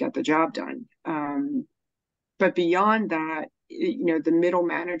and get the job done. But beyond that, you know, the middle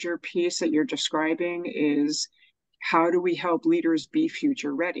manager piece that you're describing is how do we help leaders be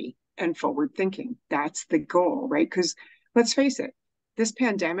future ready and forward thinking? That's the goal, right? Because let's face it, this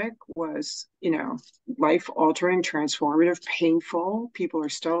pandemic was, you know, life altering, transformative, painful. People are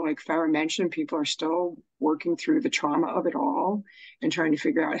still, like Farah mentioned, people are still working through the trauma of it all and trying to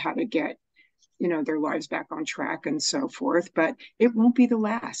figure out how to get, you know, their lives back on track and so forth. But it won't be the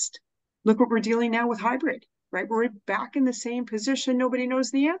last. Look what we're dealing now with hybrid, right? We're back in the same position. Nobody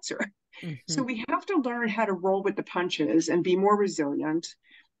knows the answer. Mm-hmm. So we have to learn how to roll with the punches and be more resilient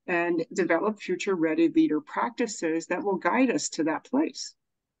and develop future ready leader practices that will guide us to that place.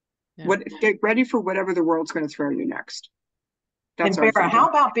 Yeah. Get ready for whatever the world's going to throw you next. That's and Farah, how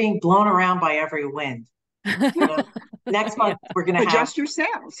about being blown around by every wind? You know, next month we're going to adjust your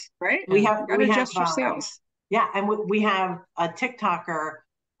sails, right? We have to adjust your sails. Yeah, and we have a TikToker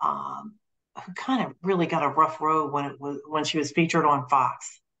who kind of really got a rough road when she was featured on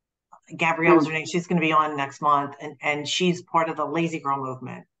Fox. Gabrielle's her name. She's going to be on next month, and she's part of the Lazy Girl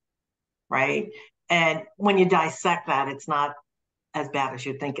movement, right? And when you dissect that, it's not as bad as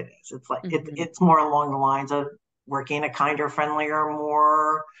you think it is. It's like it's more along the lines of working in a kinder, friendlier,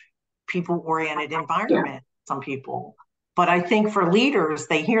 more people-oriented environment. Yeah. Some people, but I think for leaders,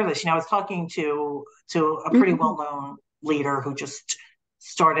 they hear this. You know, I was talking to a pretty well-known leader who just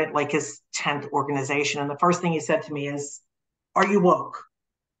started like his 10th organization, and the first thing he said to me is, "Are you woke?"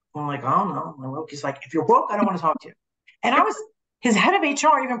 I'm like, "Oh no, I'm woke." He's like, "If you're woke, I don't want to talk to you." And his head of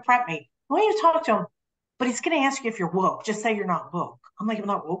HR even prepped me. I want you to talk to him, but he's going to ask you if you're woke. Just say you're not woke. I'm like, "I'm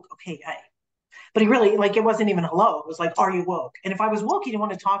not woke." Okay. But he really, like, it wasn't even hello. It was like, "Are you woke?" And if I was woke, he didn't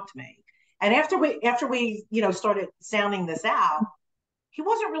want to talk to me. And after we, you know, started sounding this out, he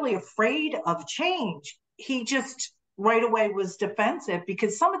wasn't really afraid of change. He just right away was defensive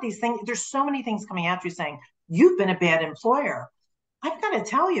because some of these things, there's so many things coming after you saying, "You've been a bad employer." I've got to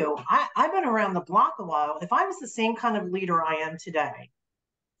tell you, I've been around the block a while. If I was the same kind of leader I am today,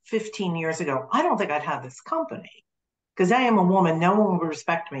 15 years ago, I don't think I'd have this company. Because I am a woman, no one would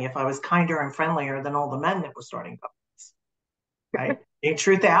respect me if I was kinder and friendlier than all the men that were starting companies. Right? The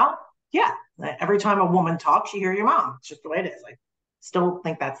truth out? Yeah. Every time a woman talks, you hear your mom. It's just the way it is. I still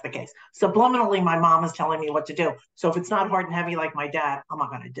think that's the case. Subliminally, my mom is telling me what to do. So if it's not hard and heavy like my dad, I'm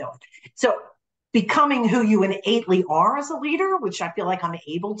not going to do it. So becoming who you innately are as a leader, which I feel like I'm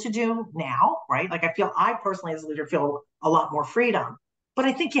able to do now, right? Like I personally as a leader feel a lot more freedom. But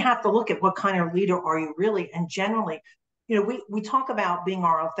I think you have to look at what kind of leader are you really, and generally, you know, we talk about being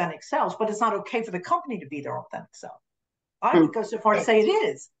our authentic selves, but it's not okay for the company to be their authentic self. I would go so far to say it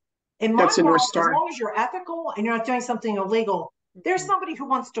is. In my world, as long as you're ethical and you're not doing something illegal, there's somebody who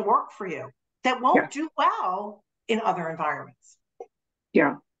wants to work for you that won't do well in other environments.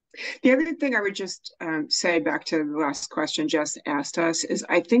 Yeah. The other thing I would just say back to the last question Jess asked us is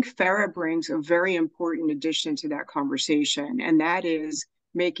I think Farah brings a very important addition to that conversation, and that is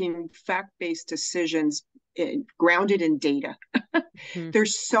making fact-based decisions grounded in data.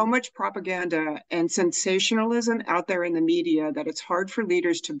 There's so much propaganda and sensationalism out there in the media that it's hard for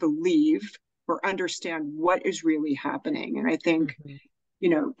leaders to believe or understand what is really happening. And I think you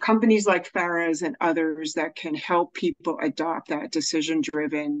know, companies like Farah's and others that can help people adopt that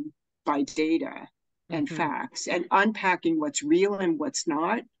decision-driven by data and facts and unpacking what's real and what's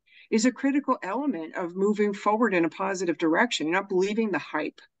not is a critical element of moving forward in a positive direction. You're not believing the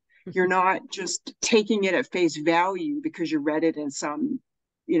hype. You're not just taking it at face value because you read it in some,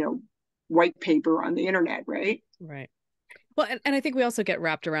 you know, white paper on the internet, right? Right. Well, and I think we also get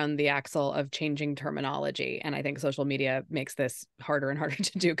wrapped around the axle of changing terminology. And I think social media makes this harder and harder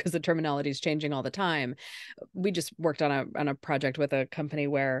to do because the terminology is changing all the time. We just worked on a project with a company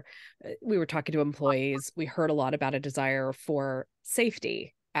where we were talking to employees. We heard a lot about a desire for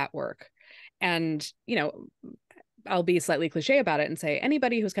safety at work. And, I'll be slightly cliche about it and say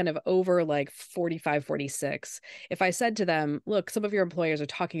anybody who's kind of over like 45, 46, if I said to them, look, some of your employers are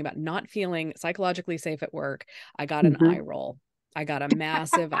talking about not feeling psychologically safe at work, I got an eye roll. I got a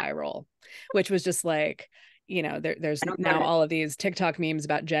massive eye roll, which was just like, there's now all of these TikTok memes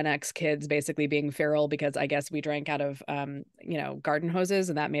about Gen X kids basically being feral because I guess we drank out of, garden hoses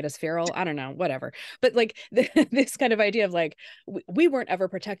and that made us feral. I don't know, whatever. But like this kind of idea of like, we weren't ever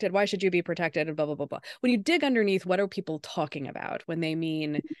protected. Why should you be protected? And blah, blah, blah, blah. When you dig underneath, what are people talking about when they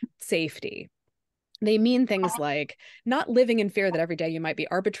mean safety? They mean things like not living in fear that every day you might be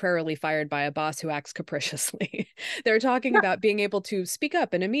arbitrarily fired by a boss who acts capriciously. They're talking about being able to speak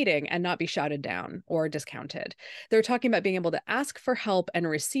up in a meeting and not be shouted down or discounted. They're talking about being able to ask for help and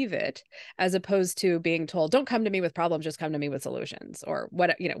receive it, as opposed to being told, don't come to me with problems, just come to me with solutions, or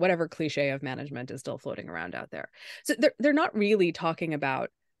whatever cliche of management is still floating around out there. So they're not really talking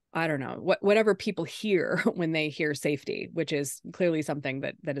about, I don't know, whatever people hear when they hear safety, which is clearly something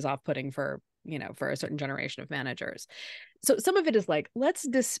that is off-putting for a certain generation of managers. So some of it is like, let's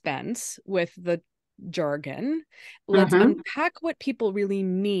dispense with the jargon. Let's unpack what people really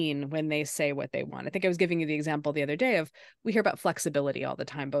mean when they say what they want. I think I was giving you the example the other day of, we hear about flexibility all the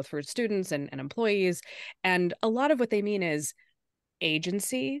time, both for students and employees. And a lot of what they mean is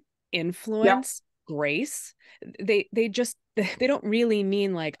agency, influence, grace. They don't really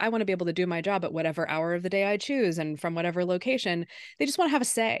mean like, I want to be able to do my job at whatever hour of the day I choose and from whatever location. They just want to have a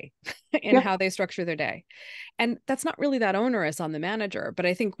say in how they structure their day. And that's not really that onerous on the manager. But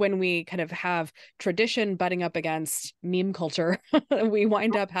I think when we kind of have tradition butting up against meme culture, we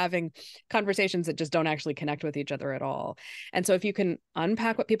wind up having conversations that just don't actually connect with each other at all. And so if you can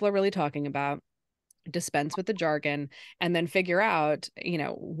unpack what people are really talking about, dispense with the jargon, and then figure out,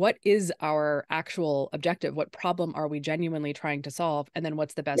 what is our actual objective? What problem are we genuinely trying to solve? And then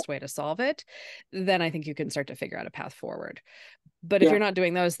what's the best way to solve it? Then I think you can start to figure out a path forward. But if you're not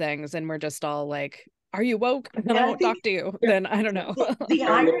doing those things and we're just all like, are you woke? And I won't talk to you. Then I don't know. The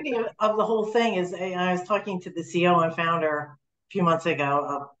irony of the whole thing is, I was talking to the CEO and founder a few months ago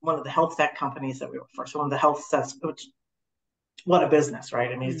of one of the health tech companies that we were first, one of the health sets, which, what a business,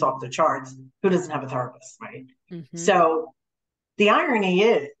 right? I mean, it's off the charts. Who doesn't have a therapist, right? So the irony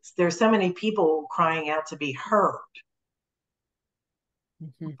is there's so many people crying out to be heard,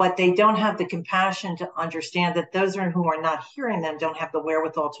 but they don't have the compassion to understand that those who are not hearing them don't have the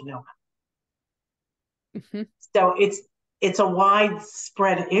wherewithal to know how. So it's a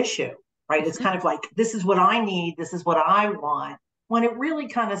widespread issue, right? It's kind of like, this is what I need, this is what I want, when it really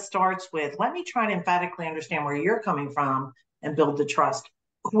kind of starts with, let me try to emphatically understand where you're coming from and build the trust,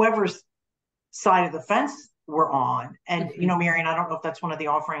 whoever's side of the fence we're on. And, Marian, I don't know if that's one of the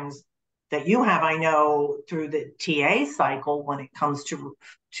offerings that you have. I know through the TA cycle, when it comes to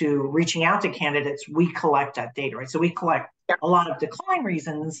reaching out to candidates, we collect that data, right? So we collect a lot of decline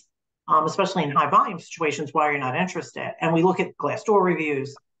reasons, especially in high volume situations, why you're not interested. And we look at Glassdoor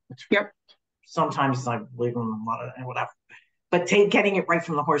reviews. Sometimes I believe them, a lot of, and whatever. But getting it right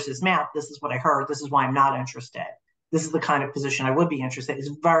from the horse's mouth, this is what I heard, this is why I'm not interested, this is the kind of position I would be interested in, is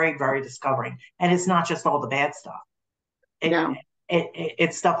very, very discovering. And it's not just all the bad stuff.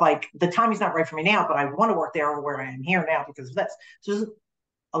 It's stuff like, the timing's not right for me now, but I want to work there where I am here now because of this. So there's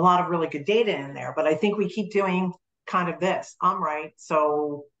a lot of really good data in there, but I think we keep doing kind of this. I'm right,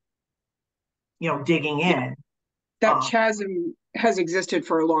 so, digging in. That chasm has existed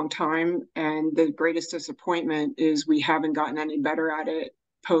for a long time, and the greatest disappointment is we haven't gotten any better at it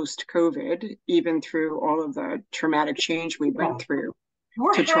post-COVID, even through all of the traumatic change we went through.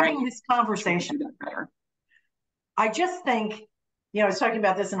 We're having this conversation. To do that better. I just think, I was talking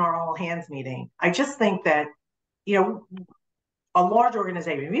about this in our all hands meeting. I just think that, a large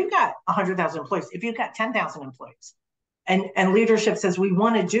organization, if you've got 100,000 employees, if you've got 10,000 employees, and leadership says, we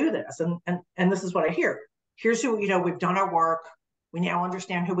want to do this, and this is what I hear. Here's who, we've done our work. We now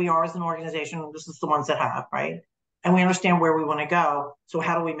understand who we are as an organization. This is the ones that have, right? And we understand where we want to go. So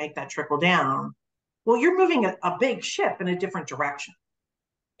how do we make that trickle down? Well, you're moving a big ship in a different direction.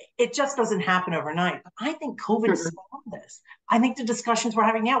 It just doesn't happen overnight. But I think COVID spawned this. I think the discussions we're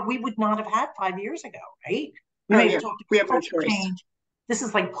having now, we would not have had 5 years ago, right? We have no choice. Change. This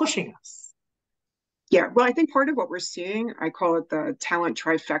is like pushing us. Yeah, well, I think part of what we're seeing, I call it the talent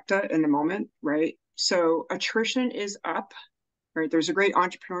trifecta in the moment, right? So attrition is up, right? There's a great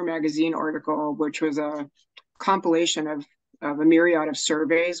Entrepreneur Magazine article, which was a compilation of of a myriad of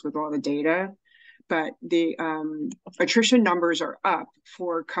surveys with all the data, but the attrition numbers are up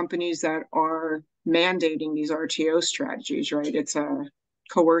for companies that are mandating these RTO strategies, right? It's a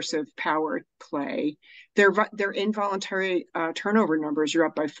coercive power play. Their involuntary turnover numbers are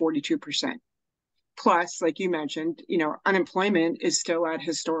up by 42%. Plus, like you mentioned, unemployment is still at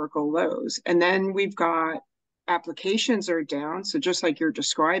historical lows. And then we've got applications are down. So just like you're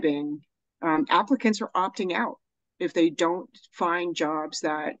describing, applicants are opting out if they don't find jobs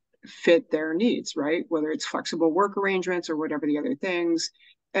that fit their needs, right? Whether it's flexible work arrangements or whatever the other things.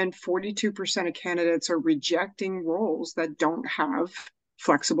 And 42% of candidates are rejecting roles that don't have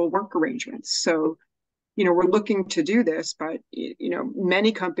flexible work arrangements. So, we're looking to do this, but,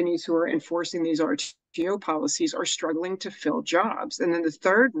 many companies who are enforcing these RTO policies are struggling to fill jobs. And then the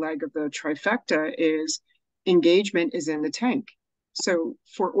third leg of the trifecta is engagement is in the tank. So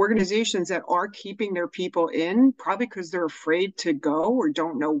for organizations that are keeping their people in, probably because they're afraid to go or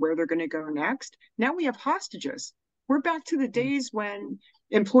don't know where they're going to go next, now we have hostages. We're back to the days when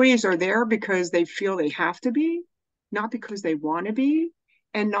employees are there because they feel they have to be, not because they want to be,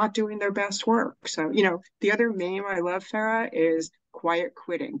 and not doing their best work. So, the other meme I love, Farah, is quiet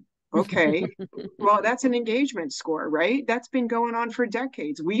quitting. Okay, well, that's an engagement score, right? That's been going on for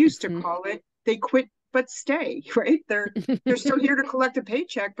decades. We used to call it they quit but stay, right? They're still here to collect a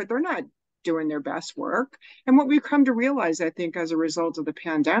paycheck, but they're not doing their best work. And what we've come to realize, I think, as a result of the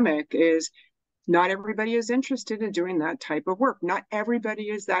pandemic is not everybody is interested in doing that type of work. Not everybody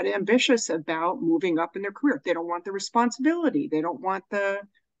is that ambitious about moving up in their career. They don't want the responsibility. They don't want the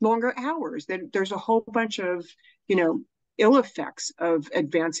longer hours. There's a whole bunch of, ill effects of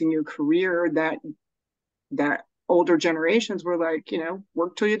advancing your career that older generations were like,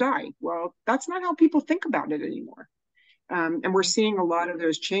 work till you die. Well, that's not how people think about it anymore. And we're seeing a lot of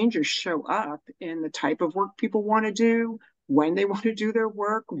those changes show up in the type of work people want to do, when they want to do their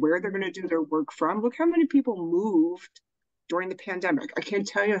work, where they're going to do their work from. Look how many people moved during the pandemic. I can't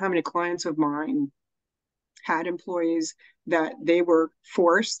tell you how many clients of mine had employees that they were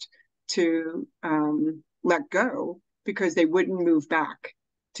forced to let go because they wouldn't move back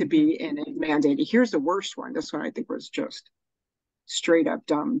to be in a mandated. Here's the worst one. This one I think was just straight up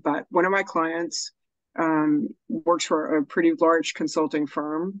dumb. But one of my clients works for a pretty large consulting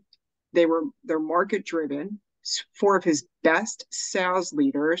firm. They're market driven. 4 of his best sales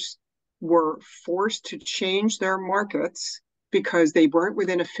leaders were forced to change their markets because they weren't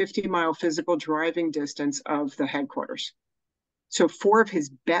within a 50-mile physical driving distance of the headquarters. So 4 of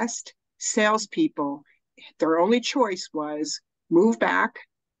his best salespeople, their only choice was move back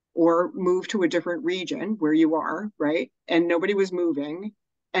or move to a different region where you are, right? And nobody was moving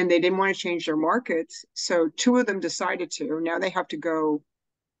and they didn't want to change their markets. So 2 of them decided to. Now they have to go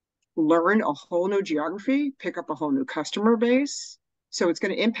learn a whole new geography, pick up a whole new customer base. So it's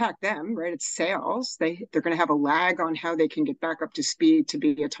going to impact them, right? It's sales. They're going to have a lag on how they can get back up to speed to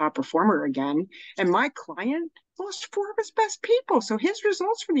be a top performer again. And my client lost 4 of his best people. So his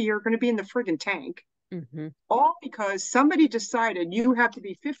results for the year are going to be in the friggin' tank. All because somebody decided you have to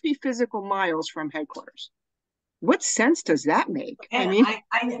be 50 physical miles from headquarters. What sense does that make? And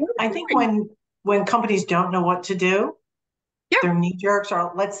I think when companies don't know what to do, their knee jerks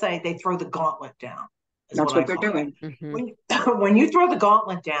are, let's say they throw the gauntlet down. That's what they're doing. When you throw the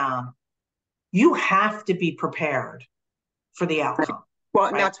gauntlet down, you have to be prepared for the outcome. Right. Well,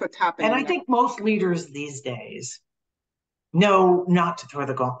 and that's what's happening. And I think most leaders these days know not to throw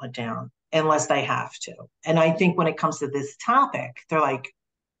the gauntlet down unless they have to. And I think when it comes to this topic, they're like,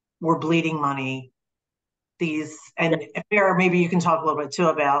 we're bleeding money. And Farah, maybe you can talk a little bit too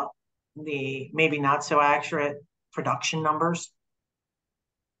about the maybe not so accurate production numbers.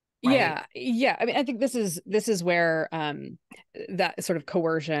 Right? Yeah. I mean, I think this is where that sort of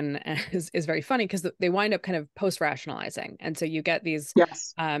coercion is very funny because they wind up kind of post-rationalizing, and so you get these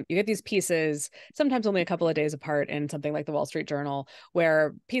pieces sometimes only a couple of days apart in something like the Wall Street Journal,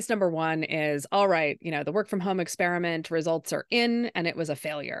 where piece number 1 is, all right, the work from home experiment results are in, and it was a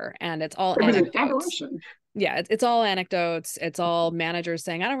failure, and it's all anecdotes. Yeah, it's all anecdotes. It's all managers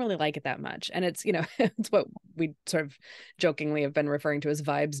saying, I don't really like it that much. And it's, it's what we sort of jokingly have been referring to as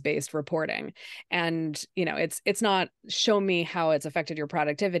vibes-based reporting. And, it's not show me how it's affected your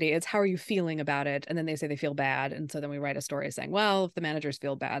productivity. It's how are you feeling about it? And then they say they feel bad. And so then we write a story saying, well, if the managers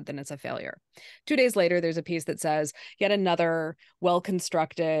feel bad, then it's a failure. 2 days later, there's a piece that says yet another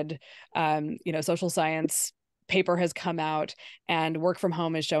well-constructed, social science paper has come out, and work from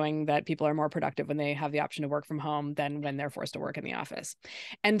home is showing that people are more productive when they have the option to work from home than when they're forced to work in the office.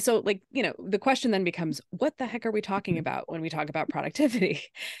 And so, like, you know, the question then becomes, what the heck are we talking about when we talk about productivity?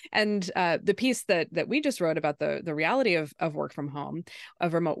 And the piece that we just wrote about the reality of work from home,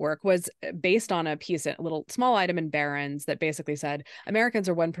 of remote work, was based on a piece, a little small item in Barron's that basically said Americans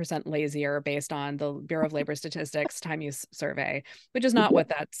are 1% lazier based on the Bureau of Labor Statistics time use survey, which is not what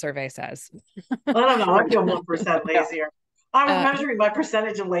that survey says. I don't know. I feel 1% lazier. I was measuring my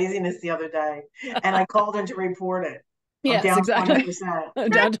percentage of laziness the other day, and I called in to report it. Yes, down exactly.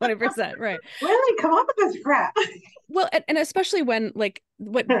 20%. Down 20%, right. Where did they come up with this crap? Well, and especially when, like,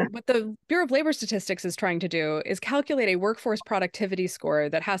 what the Bureau of Labor Statistics is trying to do is calculate a workforce productivity score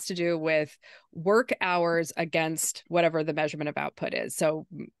that has to do with work hours against whatever the measurement of output is. So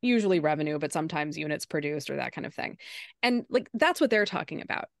usually revenue, but sometimes units produced or that kind of thing. And like, that's what they're talking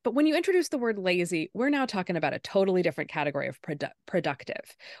about. But when you introduce the word lazy, we're now talking about a totally different category of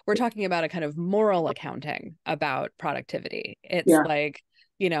productive. We're talking about a kind of moral accounting about productivity. It's like,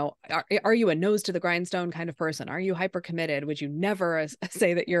 you know, are you a nose to the grindstone kind of person? Are you hyper committed? Would you never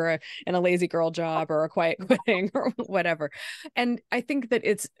say that you're in a lazy girl job or a quiet quitting or whatever? And I think that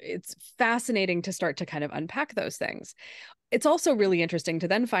it's fascinating to start to kind of unpack those things. It's also really interesting to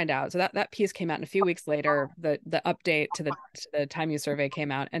then find out. So that piece came out, and a few weeks later, the update to the time use survey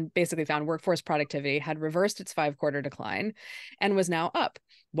came out, and basically found workforce productivity had reversed its 5-quarter decline and was now up.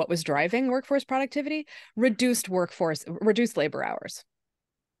 What was driving workforce productivity? Reduced labor hours.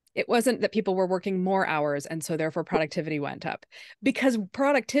 It wasn't that people were working more hours and so therefore productivity went up, because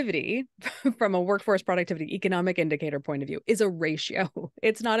productivity from a workforce productivity economic indicator point of view is a ratio.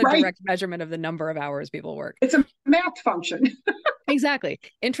 It's not a direct measurement of the number of hours people work. It's a math function. Exactly.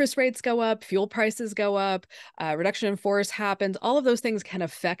 Interest rates go up, fuel prices go up, reduction in force happens. All of those things can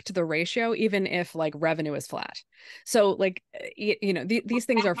affect the ratio, even if like revenue is flat. So like, you know, these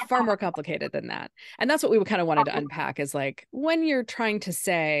things are far more complicated than that. And that's what we kind of wanted to unpack, is like, when you're trying to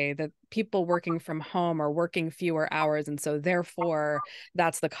say that people working from home are working fewer hours, and so therefore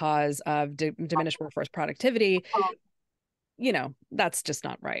that's the cause of diminished workforce productivity, you know, that's just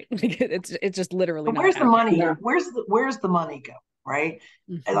not right. It's just literally not. Where's the money? Yeah. Where's the money go? Right.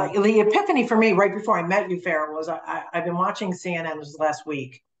 Mm-hmm. Like the epiphany for me right before I met you, Farah, was I've been watching CNN this last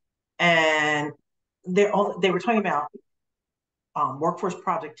week, and they were talking about workforce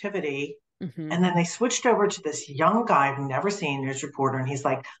productivity, and then they switched over to this young guy who never seen a news reporter, and he's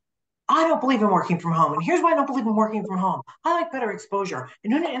like, I don't believe in working from home, and here's why I don't believe in working from home. I like better exposure,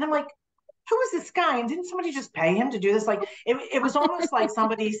 and I'm like, who is this guy? And didn't somebody just pay him to do this? Like it was almost like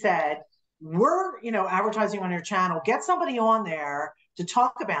somebody said, we're, you know, advertising on your channel, get somebody on there to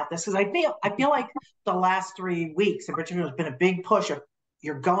talk about this. Because I feel like the last 3 weeks in particular has been a big push of,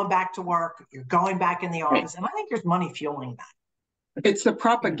 you're going back to work, you're going back in the office. And I think there's money fueling that. It's the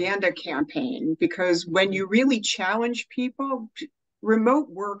propaganda campaign, because when you really challenge people, remote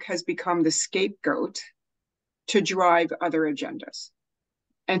work has become the scapegoat to drive other agendas.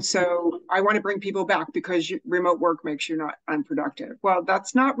 And so I want to bring people back because remote work makes you not unproductive. Well,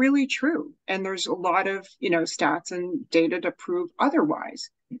 that's not really true. And there's a lot of, you know, stats and data to prove otherwise.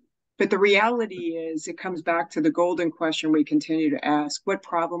 But the reality is, it comes back to the golden question we continue to ask: what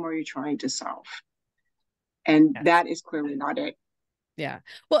problem are you trying to solve? And that is clearly not it. Yeah.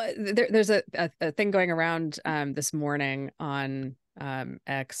 Well, there's a thing going around this morning on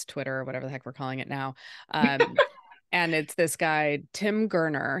X, Twitter, whatever the heck we're calling it now. And it's this guy, Tim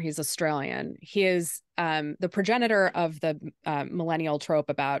Gurner. He's Australian. He is the progenitor of the millennial trope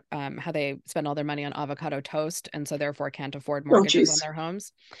about how they spend all their money on avocado toast, and so therefore can't afford mortgages on their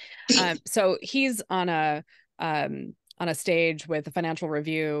homes. So he's on a stage with the Financial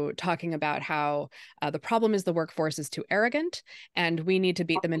Review talking about how the problem is the workforce is too arrogant, and we need to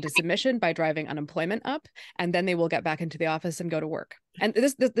beat them into submission by driving unemployment up, and then they will get back into the office and go to work. And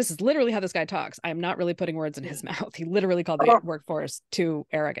this is literally how this guy talks. I am not really putting words in his mouth. He literally called the workforce too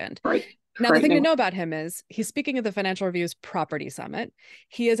arrogant. Right. Now, the thing to know about him is he's speaking at the Financial Review's property summit.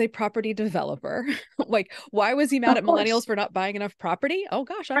 He is a property developer. Like, why was he mad at millennials for not buying enough property? Oh,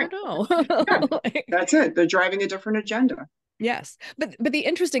 gosh, I don't know. That's it. They're driving a different agenda. Yes. But the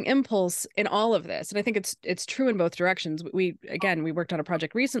interesting impulse in all of this, and I think it's true in both directions. We worked on a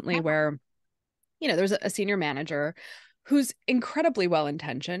project recently where, you know, there's a senior manager who's incredibly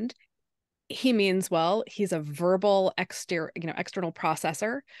well-intentioned. He means well. He's a verbal external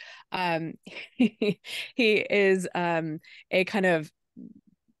processor. He is a kind of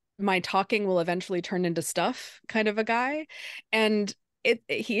my talking will eventually turn into stuff kind of a guy. And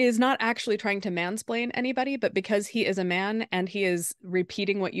he is not actually trying to mansplain anybody, but because he is a man and he is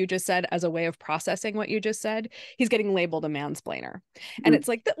repeating what you just said as a way of processing what you just said, he's getting labeled a mansplainer. And it's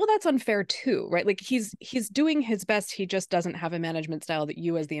like, well, that's unfair too, right? Like he's doing his best. He just doesn't have a management style that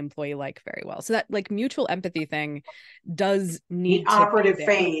you as the employee like very well. So that like mutual empathy thing does need the operative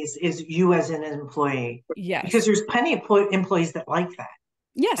phase is you as an employee. Yes. Because there's plenty of employees that like that.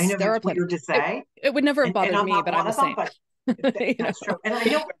 Yes, I know there that's are weird to say. It would never have bothered me, but I'm the same. That's true. And I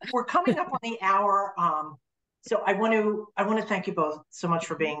know we're coming up on the hour. So I want to thank you both so much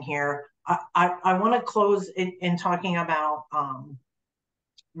for being here. I want to close in talking about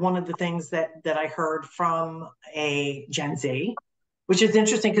one of the things that I heard from a Gen Z, which is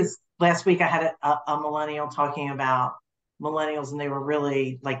interesting because last week I had a millennial talking about millennials, and they were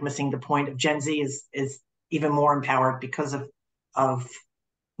really like missing the point of Gen Z is even more empowered because of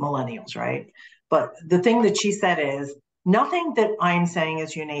millennials, right? But the thing that she said is, nothing that I'm saying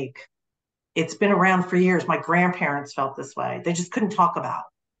is unique. It's been around for years. My grandparents felt this way. They just couldn't talk about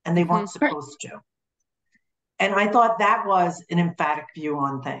it, and they weren't supposed to. And I thought that was an emphatic view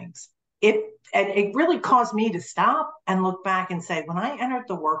on things. And it really caused me to stop and look back and say, when I entered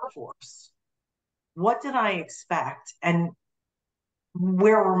the workforce, what did I expect? And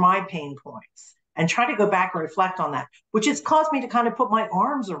where were my pain points? And try to go back and reflect on that, which has caused me to kind of put my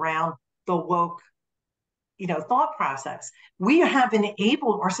arms around the woke, thought process. We have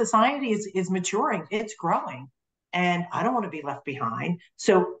enabled, our society is maturing, it's growing, and I don't want to be left behind.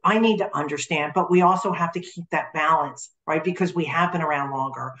 So I need to understand, but we also have to keep that balance, right? Because we have been around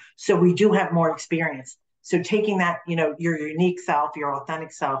longer. So we do have more experience. So taking that, your unique self, your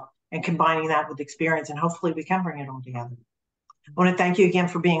authentic self, and combining that with experience, and hopefully we can bring it all together. I want to thank you again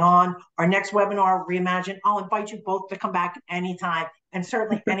for being on. Our next webinar, Reimagine, I'll invite you both to come back anytime, and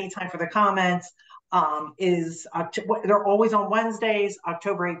certainly anytime for the comments. They're always on Wednesdays.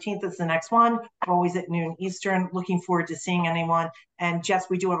 October 18th is the next one. We're always at noon Eastern. Looking forward to seeing anyone. And Jess,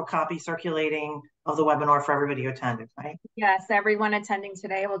 we do have a copy circulating of the webinar for everybody who attended, right? Yes, everyone attending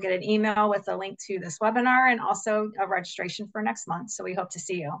today will get an email with a link to this webinar and also a registration for next month. So we hope to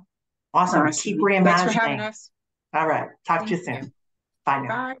see you. Awesome. Keep reimagining. Thanks for having us. All right. Talk to you soon. Bye now.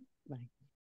 Bye.